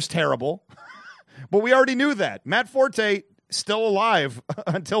 Jay Cutler's terrible, but we already knew that. Matt Forte still alive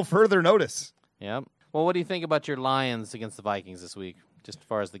until further notice. Yep. Well, what do you think about your Lions against the Vikings this week, just as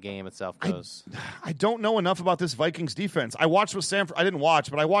far as the game itself goes? I don't know enough about this Vikings defense. I watched with I didn't watch,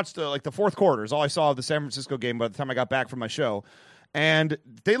 but I watched like the fourth quarter is all I saw of the San Francisco game by the time I got back from my show. And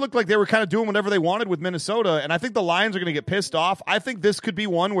they looked like they were kind of doing whatever they wanted with Minnesota. And I think the Lions are going to get pissed off. I think this could be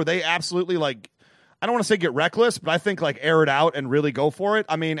one where they absolutely, like, I don't want to say get reckless, but I think, like, air it out and really go for it.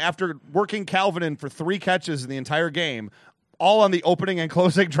 I mean, after working Calvin in for 3 catches in the entire game, all on the opening and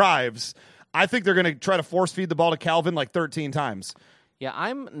closing drives, I think they're going to try to force feed the ball to Calvin like 13 times. Yeah,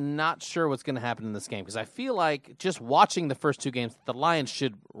 I'm not sure what's going to happen in this game because I feel like just watching the first 2 games, the Lions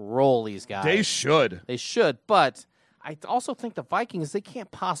should roll these guys. They should, but I also think the Vikings, they can't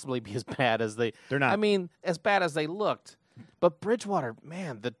possibly be as bad as they're not. I mean, as bad as they looked. But Bridgewater,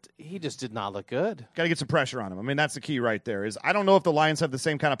 man, he just did not look good. Got to get some pressure on him. I mean, that's the key right there. Is I don't know if the Lions have the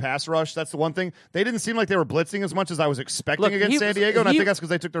same kind of pass rush. That's the one thing. They didn't seem like they were blitzing as much as I was expecting against San Diego, and I think that's because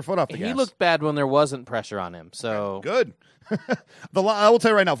they took their foot off the gas. He looked bad when there wasn't pressure on him. So good. I will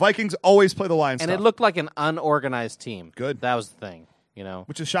tell you right now, Vikings always play the Lions, and tough. it looked like an unorganized team. Good. That was the thing.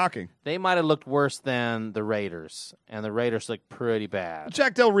 Which is shocking. They might have looked worse than the Raiders, and the Raiders looked pretty bad.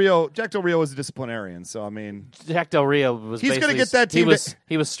 Jack Del Rio was a disciplinarian, so I mean, Jack Del Rio was. He's going to get that team.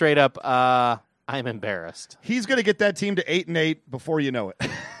 He was straight up. I'm embarrassed. He's going to get that team to 8-8 before you know it.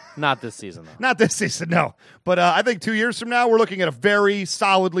 Not this season, though. Not this season, no. But I think 2 years from now, we're looking at a very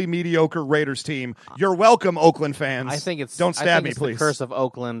solidly mediocre Raiders team. You're welcome, Oakland fans. I think it's don't stab me, please. The curse of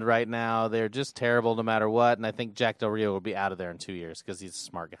Oakland right now. They're just terrible no matter what, and I think Jack Del Rio will be out of there in 2 years because he's a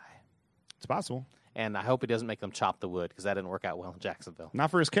smart guy. It's possible. And I hope he doesn't make them chop the wood because that didn't work out well in Jacksonville.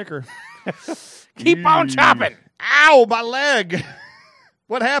 Not for his kicker. Keep on chopping. Ow, my leg.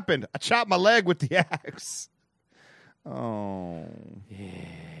 What happened? I chopped my leg with the axe. Oh. Yeah.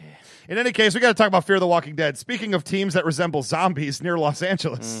 In any case, we got to talk about Fear the Walking Dead. Speaking of teams that resemble zombies near Los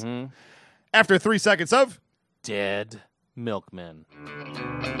Angeles. Mm-hmm. After 3 seconds of Dead Milkmen.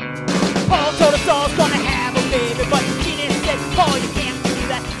 Paul told us all's gonna have a baby, but Gina said, Paul, you can't do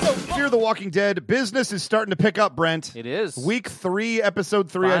that. So Fear the Walking Dead, business is starting to pick up, Brent. It is. Week 3,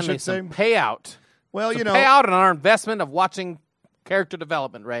 episode 3, Finally, I should say. some payout. Well, payout on our investment of watching character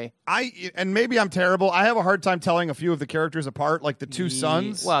development, Ray. And maybe I'm terrible. I have a hard time telling a few of the characters apart, like the two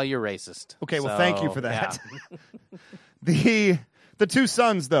sons. Well, you're racist. Okay, well, thank you for that. Yeah. The two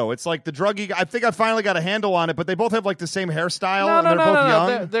sons, though, it's like the druggy. I think I finally got a handle on it, but they both have like the same hairstyle, and they're both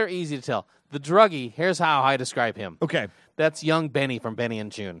young. They're easy to tell. The druggy. Here's how I describe him. Okay, that's young Benny from Benny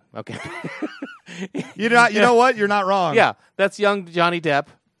and June. Okay, you know what? You're not wrong. Yeah, that's young Johnny Depp,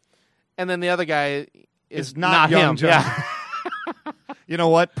 and then the other guy is not young him. Johnny. Yeah. You know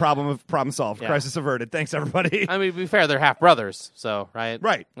what? Problem solved. Yeah. Crisis averted. Thanks, everybody. I mean, to be fair, they're half brothers, so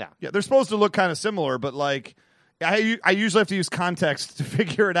right. Yeah. They're supposed to look kind of similar, but like, I usually have to use context to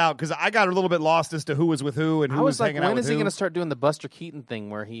figure it out because I got a little bit lost as to who was with who and who was hanging out with who. When is he going to start doing the Buster Keaton thing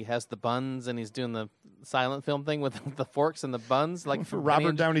where he has the buns and he's doing the silent film thing with the forks and the buns, like for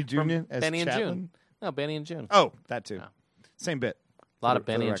Robert Downey Jr. as Benny and Chaplin? June? No, Benny and June. Oh, that too. No. Same bit. A lot of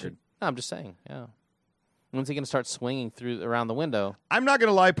Benny and June. No, I'm just saying. Yeah. When's he going to start swinging around the window? I'm not going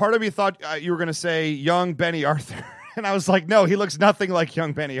to lie. Part of me thought you were going to say young Benny Arthur. And I was like, no, he looks nothing like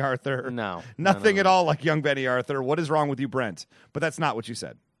young Benny Arthur. No. Nothing at all like young Benny Arthur. What is wrong with you, Brent? But that's not what you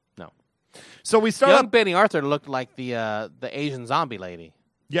said. No. So we start Young Benny Arthur looked like the Asian zombie lady.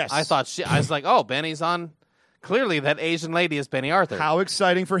 Yes. I was like, oh, Benny's on. Clearly, that Asian lady is Benny Arthur. How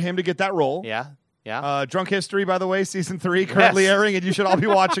exciting for him to get that role. Yeah. Yeah. Drunk History, by the way, season 3, currently airing, and you should all be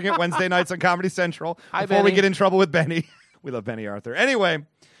watching it Wednesday nights on Comedy Central. Hi, before we Benny. get in trouble with Benny. We love Benny Arthur. Anyway,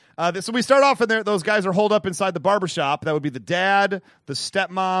 so we start off in there. Those guys are holed up inside the barbershop. That would be the dad, the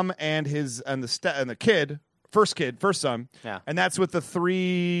stepmom, and the kid, first son. Yeah. And that's with the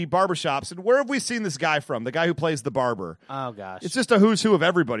 3 barbershops. And where have we seen this guy from? The guy who plays the barber. Oh gosh. It's just a who's who of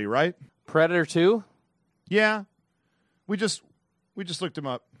everybody, right? Predator 2? Yeah. We just looked him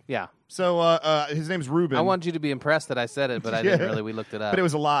up. Yeah. So his name's Ruben. I wanted you to be impressed that I said it, but I didn't really. We looked it up. But it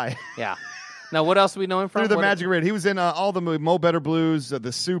was a lie. Yeah. Now, what else do we know him from? Through the Magic Raid. He was in all the Mo Better Blues,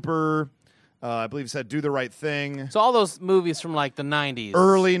 The Super. I believe he said Do the Right Thing. So all those movies from like the 90s.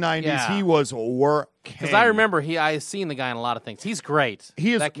 Early 90s. Yeah. He was working. Because I remember I've seen the guy in a lot of things. He's great.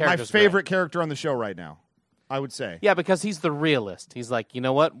 He is that my favorite character on the show right now, I would say. Yeah, because he's the realist. He's like, you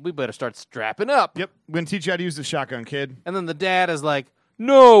know what? We better start strapping up. Yep. We're going to teach you how to use the shotgun, kid. And then the dad is like,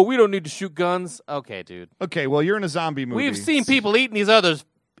 no, we don't need to shoot guns. Okay, dude. Okay, well, you're in a zombie movie. We've seen people eating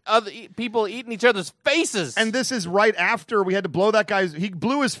people eating each other's faces. And this is right after we had to blow that guy's. He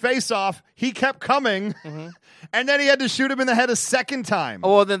blew his face off. He kept coming. Mm-hmm. And then he had to shoot him in the head a second time.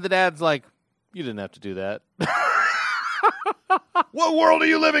 Oh, well, then the dad's like, you didn't have to do that. What world are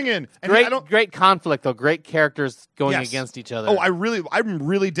you living in? And great conflict, though. Great characters going Yes. against each other. Oh, I'm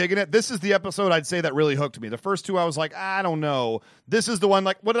really digging it. This is the episode I'd say that really hooked me. The first 2, I was like, I don't know. This is the one,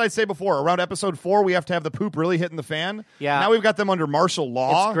 like, what did I say before? Around episode 4, we have to have the poop really hitting the fan. Yeah. Now we've got them under martial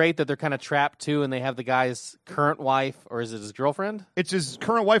law. It's great that they're kind of trapped, too, and they have the guy's current wife, or is it his girlfriend? It's his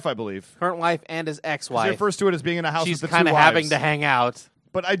current wife, I believe. Current wife and his He ex-wife. refers to it as being in a house She's with the 2 wives. kind of having to hang out.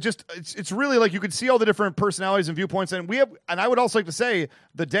 But it's really like you could see all the different personalities and viewpoints. And I would also like to say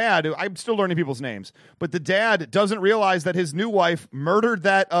the dad, I'm still learning people's names, but the dad doesn't realize that his new wife murdered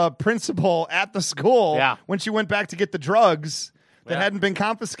that principal at the school when she went back to get the drugs that hadn't been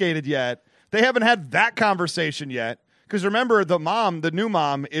confiscated yet. They haven't had that conversation yet Because remember, the new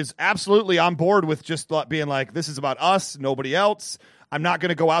mom, is absolutely on board with just being like, this is about us, nobody else. I'm not going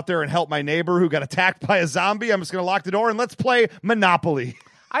to go out there and help my neighbor who got attacked by a zombie. I'm just going to lock the door and let's play Monopoly.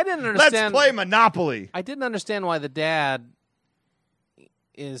 I didn't understand. Let's play Monopoly. I didn't understand why the dad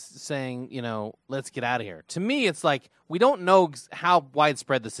is saying, let's get out of here. To me, it's like, we don't know how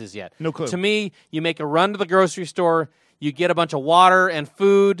widespread this is yet. No clue. To me, you make a run to the grocery store, you get a bunch of water and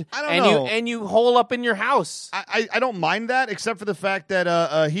food, and you hole up in your house. I don't mind that, except for the fact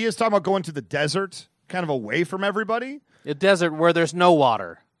that he is talking about going to the desert, kind of away from everybody. A desert where there's no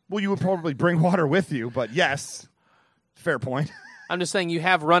water. Well, you would probably bring water with you, but yes, fair point. I'm just saying you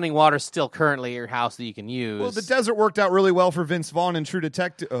have running water still currently at your house that you can use. Well, the desert worked out really well for Vince Vaughn in True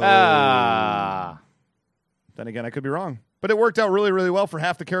Detective. Then again, I could be wrong. But it worked out really, really well for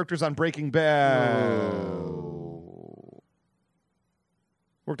half the characters on Breaking Bad.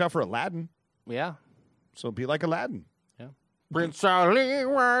 Worked out for Aladdin. Yeah. So be like Aladdin. Yeah. Prince Ali,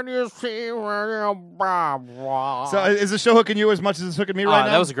 when you see where you So is the show hooking you as much as it's hooking me right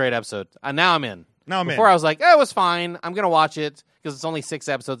now? That was a great episode. Now I'm in. Before I was like, it was fine. I'm going to watch it because it's only 6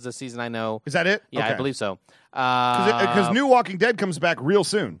 episodes this season, I know. Is that it? Yeah, okay. I believe so. Because New Walking Dead comes back real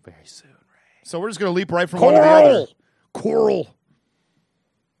soon. Very soon, Ray. So we're just going to leap right from one to the other. Coral.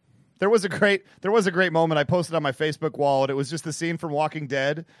 There was a great moment I posted on my Facebook wall, and it was just the scene from Walking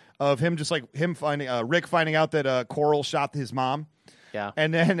Dead of him finding Rick finding out that Coral shot his mom. Yeah.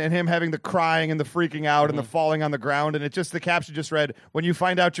 And him having the crying and the freaking out and the falling on the ground, and the caption just read, "When you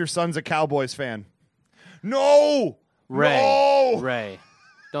find out your son's a Cowboys fan." No! Ray,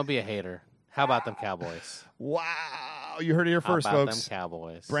 don't be a hater. How about them Cowboys? Wow. You heard it here first, How about folks. them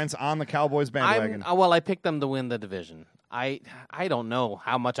Cowboys? Brent's on the Cowboys bandwagon. I picked them to win the division. I don't know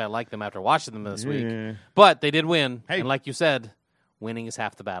how much I like them after watching them this week. But they did win. Hey. And like you said, winning is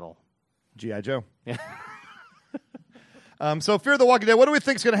half the battle. G.I. Joe. Yeah. So Fear the Walking Dead, what do we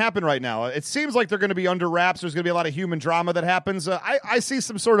think is going to happen right now? It seems like they're going to be under wraps. There's going to be a lot of human drama that happens. I see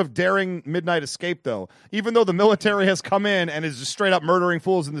some sort of daring midnight escape, though, even though the military has come in and is just straight up murdering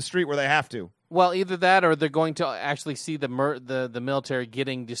fools in the street where they have to. Well, either that or they're going to actually see the military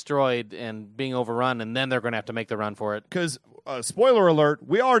getting destroyed and being overrun, and then they're going to have to make the run for it. Because, spoiler alert,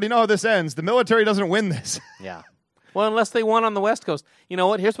 we already know how this ends. The military doesn't win this. Yeah. Well, unless they won on the West Coast. You know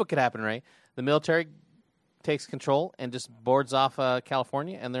what? Here's what could happen, Ray. The military takes control and just boards off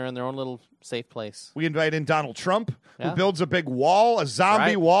California, and they're in their own little safe place. We invite in Donald Trump, Yeah. who builds a big wall, a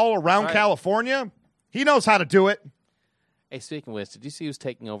zombie wall around California. He knows how to do it. Hey, speaking of which, did you see who's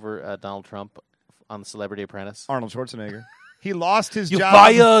taking over Donald Trump on The Celebrity Apprentice? Arnold Schwarzenegger. He lost his You're job.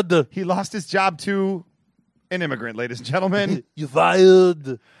 fired. He lost his job to an immigrant, ladies and gentlemen. You're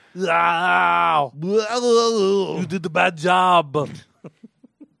fired. You did the bad job.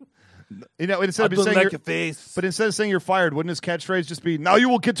 You know, instead of saying your face. But instead of saying you're fired, wouldn't his catchphrase just be, "Now you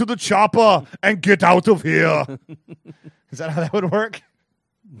will get to the chopper and get out of here"? Is that how that would work?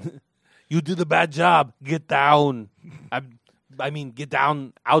 You did a bad job. Get down. I mean, get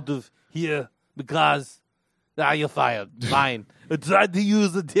down out of here because you're fired. Fine. I tried to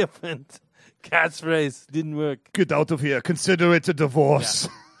use a different catchphrase. Didn't work. Get out of here. Consider it a divorce.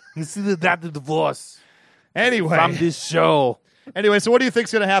 Yeah. Consider that a divorce. Anyway. From this show. Anyway, so what do you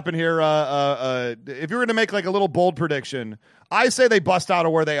think's going to happen here? If you're going to make like a little bold prediction, I say they bust out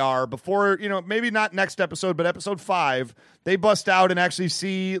of where they are before, maybe not next episode, but episode 5, they bust out and actually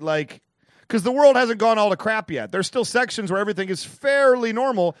see like, because the world hasn't gone all to crap yet. There's still sections where everything is fairly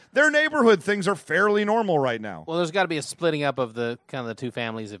normal. Their neighborhood things are fairly normal right now. Well, there's got to be a splitting up of the two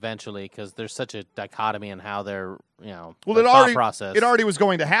families eventually because there's such a dichotomy in how they're, their thought process. It already was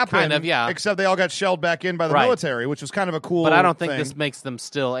going to happen. Kind of, yeah. Except they all got shelled back in by the military, which was kind of a cool But I don't think thing. this makes them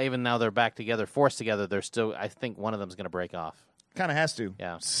still, even now they're back together, forced together, they're still, I think one of them's going to break off. Kind of has to.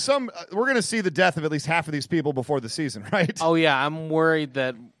 Yeah. We're going to see the death of at least half of these people before the season, right? Oh, yeah. I'm worried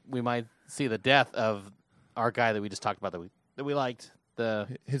that we might see the death of our guy that we just talked about that we liked.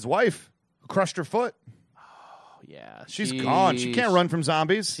 His wife who crushed her foot. Oh, yeah. She's gone. She can't run from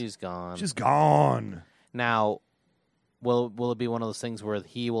zombies. She's gone. She's gone. Now, will it be one of those things where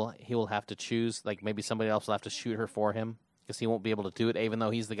he will have to choose, like maybe somebody else will have to shoot her for him because he won't be able to do it, even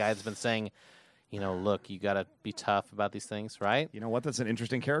though he's the guy that's been saying, look, you got to be tough about these things, right? You know what? That's an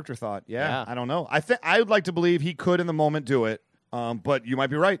interesting character thought. Yeah. I don't know. I would like to believe he could in the moment do it. But you might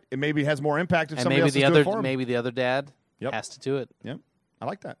be right. It maybe has more impact if somebody else is doing it for him. Maybe the other dad has to do it. Yep, I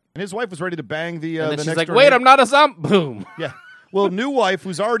like that. And his wife was ready to bang the. And then the she's next like, door "Wait, neighbor. I'm not a zombie." Boom. Yeah. Well, new wife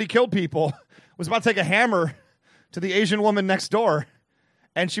who's already killed people was about to take a hammer to the Asian woman next door,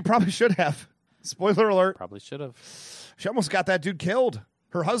 and she probably should have. Spoiler alert. Probably should have. She almost got that dude killed.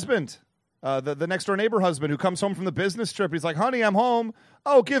 Her husband. The next door neighbor husband who comes home from the business trip. He's like, honey, I'm home.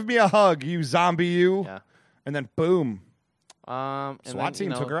 Oh, give me a hug, you zombie, you. Yeah. And then boom. And SWAT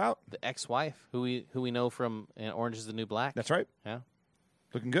team took her out. The ex-wife, who we know from Orange is the New Black. That's right. Yeah.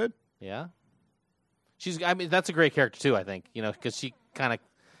 Looking good. Yeah. That's a great character too, I think, because she kind of,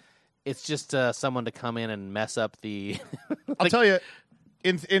 it's just someone to come in and mess up the. I'll tell you,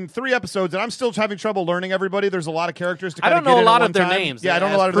 in 3 episodes, and I'm still having trouble learning everybody. There's a lot of characters to. I don't know a lot of their names. Yeah, I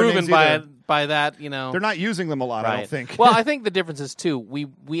don't know a lot of their names either. By that, they're not using them a lot. Right. I don't think. Well, I think the difference is too.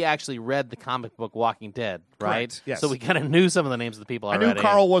 We actually read the comic book Walking Dead, right? Correct, yes. So we kind of knew some of the names of the people I already. knew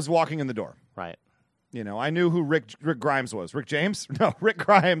Carl was walking in the door. Right. I knew who Rick Grimes was. Rick James? No, Rick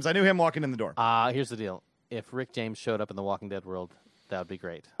Grimes. I knew him walking in the door. Here's the deal. If Rick James showed up in the Walking Dead world, that would be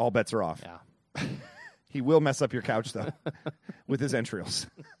great. All bets are off. Yeah. He will mess up your couch, though, with his entrails.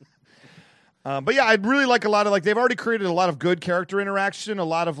 But yeah, I'd really like a lot of, they've already created a lot of good character interaction, a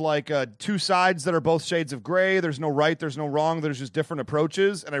lot of, two sides that are both shades of gray. There's no right, there's no wrong, there's just different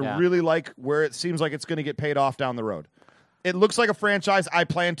approaches. And I really like where it seems like it's going to get paid off down the road. It looks like a franchise I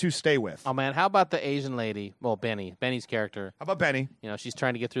plan to stay with. Oh, man, how about the Asian lady? Well, Benny's character. How about Benny? She's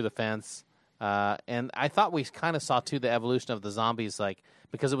trying to get through the fence. And I thought we kind of saw, too, the evolution of the zombies,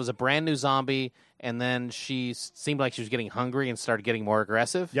 because it was a brand new zombie, and then she seemed like she was getting hungry and started getting more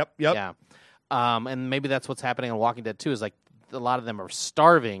aggressive. Yep. Yeah. And maybe that's what's happening on Walking Dead, too, is a lot of them are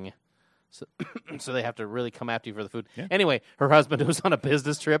starving, so they have to really come after you for the food. Yeah. Anyway, her husband, who's on a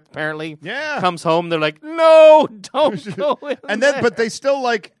business trip, apparently, comes home. They're like, no, don't go in and there. then, but they still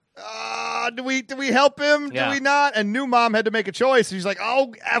do we help him? Do we not? And new mom had to make a choice. She's like,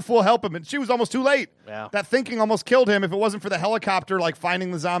 oh, F, we'll help him. And she was almost too late. Yeah. That thinking almost killed him if it wasn't for the helicopter,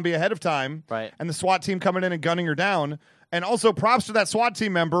 finding the zombie ahead of time. Right. And the SWAT team coming in and gunning her down. And also props to that SWAT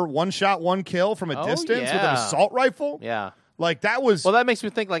team member, 1 shot, 1 kill from a distance with an assault rifle. Yeah. That was... Well, that makes me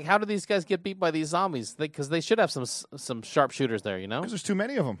think, how do these guys get beat by these zombies? Because they should have some sharpshooters there, Because there's too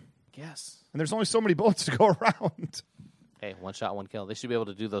many of them. Yes. And there's only so many bullets to go around. Hey, 1 shot, 1 kill. They should be able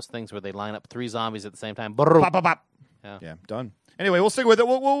to do those things where they line up 3 zombies at the same time. Bop, bop, bop. Yeah, done. Anyway, we'll stick with it.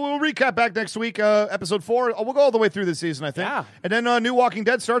 We'll recap back next week, episode 4. We'll go all the way through this season, I think. Yeah. And then new Walking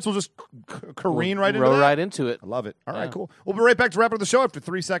Dead starts. We'll just careen right into roll that. right into it. I love it. All right, cool. We'll be right back to wrap up the show after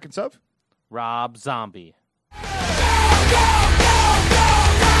 3 seconds of Rob Zombie.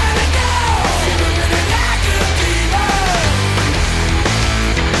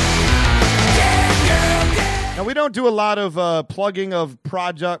 Now, we don't do a lot of plugging of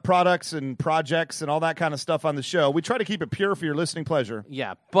products and projects and all that kind of stuff on the show. We try to keep it pure for your listening pleasure.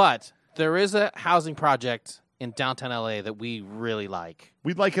 Yeah, but there is a housing project in downtown LA that we really like.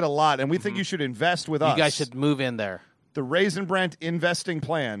 We like it a lot, and we think you should invest with us. You guys should move in there. The Raisin Brent Investing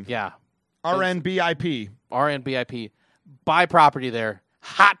Plan. Yeah. RNBIP. RNBIP. Buy property there.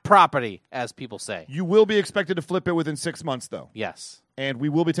 Hot property, as people say. You will be expected to flip it within 6 months, though. Yes. And we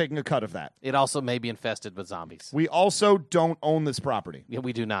will be taking a cut of that. It also may be infested with zombies. We also don't own this property. Yeah,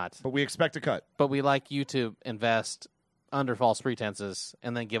 we do not. But we expect a cut. But we like you to invest under false pretenses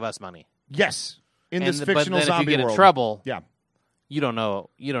and then give us money. Yes. In this fictional but then zombie if you get world. in trouble, yeah. you don't know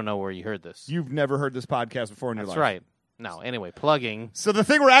where you heard this. You've never heard this podcast before in your life. That's right. No, anyway, plugging. So the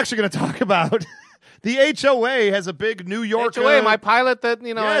thing we're actually going to talk about, the HOA has a big New York... HOA, my pilot that,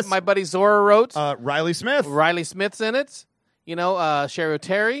 yes. my buddy Zora wrote. Riley Smith. Riley Smith's in it. Sherry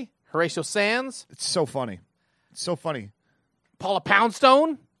O'Terry, Horatio Sands. It's so funny. It's so funny. Paula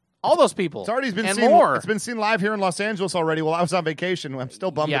Poundstone. All those people. It's already been and seen. More. It's been seen live here in Los Angeles already. Well, I was on vacation. I'm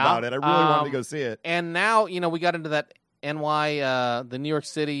still bummed about it. I really wanted to go see it. And now, we got into that the New York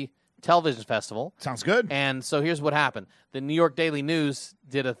City Television Festival. Sounds good. And so here's what happened. The New York Daily News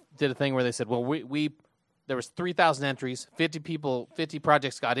did a thing where they said, well, there was 3,000 entries, 50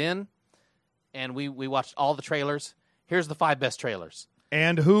 projects got in, and we watched all the trailers. Here's the 5 best trailers.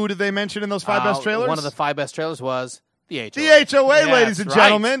 And who did they mention in those 5 best trailers? One of the 5 best trailers was the HOA. The HOA, Yeah, ladies and that's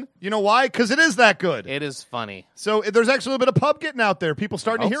gentlemen. right. You know why? Because it is that good. It is funny. So there's actually a bit of pub getting out there. People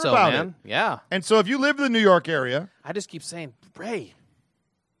starting to hear about it. Yeah. And so if you live in the New York area. I just keep saying, Ray,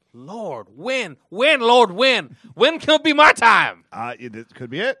 Lord, when? Lord, when? When can it be my time? It could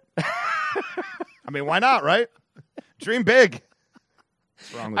be it. I mean, why not, right? Dream big.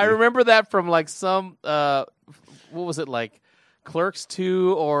 What's wrong with I you? remember that from some, what was it, Clerks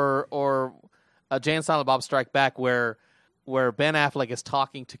 2 or Jay and Silent Bob Strike Back where Ben Affleck is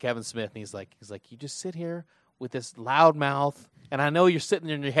talking to Kevin Smith and he's like, you just sit here with this loud mouth and I know you're sitting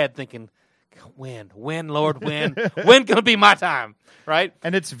in your head thinking, when, Lord, when? When can it be my time? Right?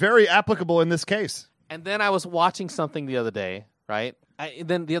 And it's very applicable in this case. And then I was watching something the other day, right?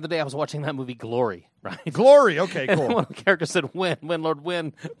 Then the other day I was watching that movie Glory right? Glory. Okay, And cool. one character said, "Win, Lord,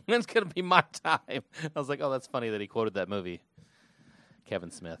 win. When's going to be my time?" I was like, "Oh, that's funny that he quoted that movie."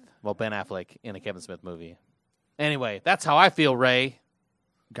 Kevin Smith. Well, Ben Affleck in a Kevin Smith movie. Anyway, that's how I feel, Ray.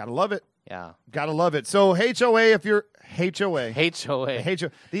 Gotta love it. Yeah. Gotta love it. So HOA, if you're HOA. HOA.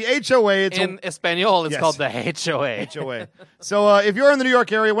 The HOA, it's In Espanol, it's Yes. called the HOA. HOA. So if you're in the New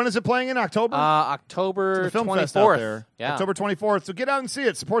York area, when is it playing in October? October the film 24th. fest out there. Yeah. October 24th. So get out and see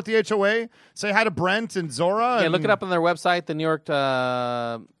it. Support the HOA. Say hi to Brent and Zora. Yeah, and look it up on their website, the New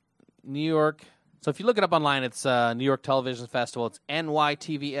York. So if you look it up online, it's New York Television Festival. It's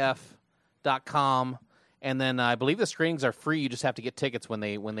nytvf.com. And then I believe the screenings are free. You just have to get tickets when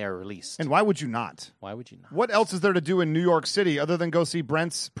they are released. And why would you not? Why would you not? What else is there to do in New York City other than go see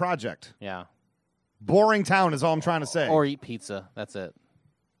Brent's project? Yeah. Boring town is all I'm trying to say. Or eat pizza. That's it.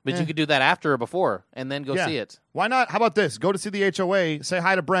 But you could do that after or before, and then go see it. Why not? How about this? Go to see the HOA, say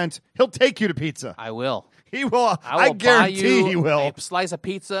hi to Brent. He'll take you to pizza. I will. He will. I will guarantee buy you he will. a slice of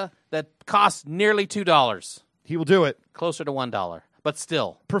pizza that costs nearly $2. He will do it. Closer to $1. But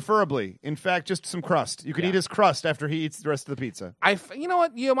still. Preferably. In fact, just some crust. You can eat his crust after he eats the rest of the pizza. You know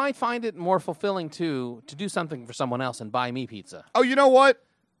what? You might find it more fulfilling, too, to do something for someone else and buy me pizza. Oh, you know what?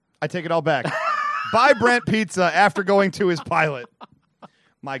 I take it all back. Buy Brent pizza after going to his pilot.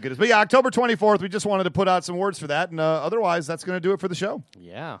 My goodness. But yeah, October 24th, we just wanted to put out some words for that. And otherwise, that's going to do it for the show.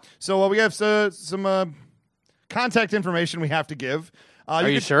 Yeah. So we have some contact information we have to give. Are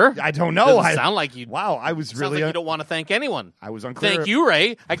you sure? I don't know. Doesn't sound like you. Wow, I was Sounds really. like you don't want to thank anyone. I was unclear. Thank you,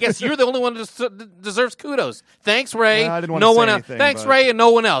 Ray. I guess you're the only one that deserves kudos. Thanks, Ray. Well, I didn't want no to say one else. anything, Thanks, but- Ray, and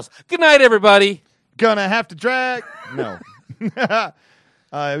no one else. Good night, everybody. Gonna have to drag. No.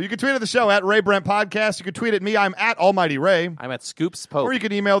 You can tweet at the show at Ray Brent Podcast. You can tweet at me. I'm at Almighty Ray. I'm at Scoops Pope. Or you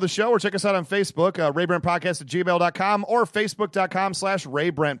can email the show or check us out on Facebook, RayBrentPodcast@gmail.com or Facebook.com/Ray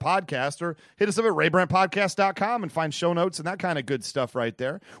Brent Podcast, or hit us up at RayBrentPodcast.com and find show notes and that kind of good stuff right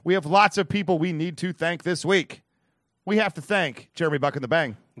there. We have lots of people we need to thank this week. We have to thank Jeremy Buck and the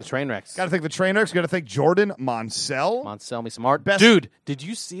Bang. The Trainwrecks. Got to thank the Trainwrecks. Got to thank Jordan Monsell. Sell me some art. Best- Dude, did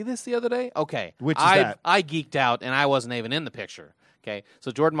you see this the other day? Okay. Which is that? I geeked out, and I wasn't even in the picture. Okay, so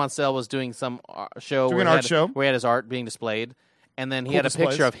Jordan Monsell was doing some show Doing where an art show. where he had his art being displayed, and then he Cool had a displays.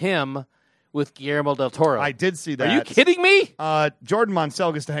 picture of him with Guillermo del Toro. I did see that. Are you kidding me? Jordan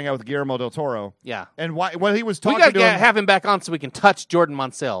Monsell gets to hang out with Guillermo del Toro. Yeah. And when he was We talking got to to him, have him back on so we can touch Jordan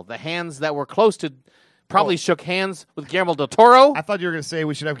Monsell. The hands that were close to probably shook hands with Guillermo del Toro. I thought you were going to say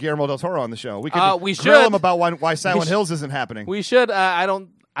we should have Guillermo del Toro on the show. We could We grill should. him about why Silent should. Hills isn't happening. We should.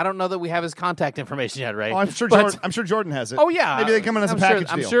 I don't know that we have his contact information yet, Ray. Oh, I'm sure But- Jordan has it. Oh yeah, Maybe they come in as a package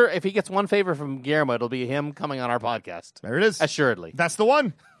I'm deal. sure if he gets one favor from Guillermo, it'll be him coming on our podcast. There it is. Assuredly. That's the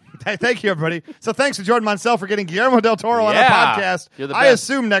one. Thank you, everybody. So thanks to Jordan Monsell for getting Guillermo del Toro on Yeah. the podcast. You're the I best.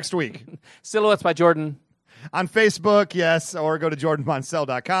 assume next week. Silhouettes by Jordan. On Facebook, yes, or go to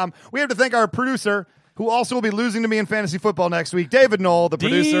jordanmonsell.com. We have to thank our producer, who also will be losing to me in fantasy football next week, David Knoll, the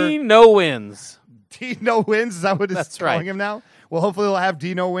producer. Dino wins. Dino wins. Is that what it's That's calling right. him now? Well, hopefully we'll have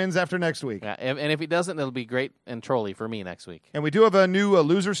Dino wins after next week. Yeah, and if he doesn't, it'll be great and trolly for me next week. And we do have a new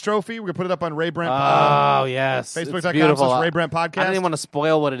losers trophy. We're going to put it up on Ray Brent. Oh, yes. It's beautiful. Facebook.com/Ray Brent Podcast. I don't even want to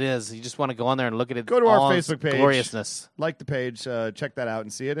spoil what it is. You just want to go on there and look at it. Go to our all in its Facebook page. Gloriousness. Like the page. Check that out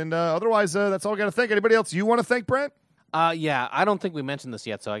and see it. And otherwise, that's all I got to thank. Anybody else you want to thank, Brent? Yeah, I don't think we mentioned this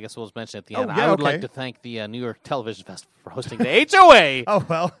yet, so I guess we'll mention it at the end. yeah, I would okay. like to thank the New York Television Festival for hosting the HOA. Oh,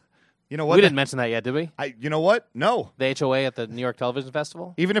 well, you know what? We didn't mention that yet, did we? You know what? No. The HOA at the New York Television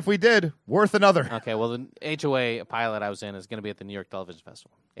Festival? Even if we did, worth another. Okay, well, the HOA pilot I was in is going to be at the New York Television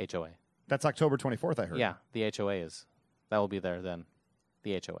Festival. HOA. That's October 24th, I heard. Yeah, the HOA is. That will be there then.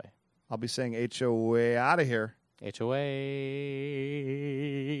 The HOA. I'll be saying HOA out of here. HOA.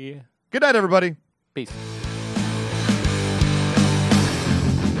 Good night, everybody. Peace.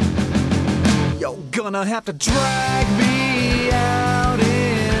 You're gonna have to drag me out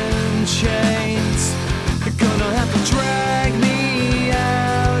in chains. You're gonna have to drag me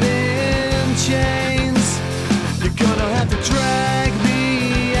out in chains. You're gonna have to drag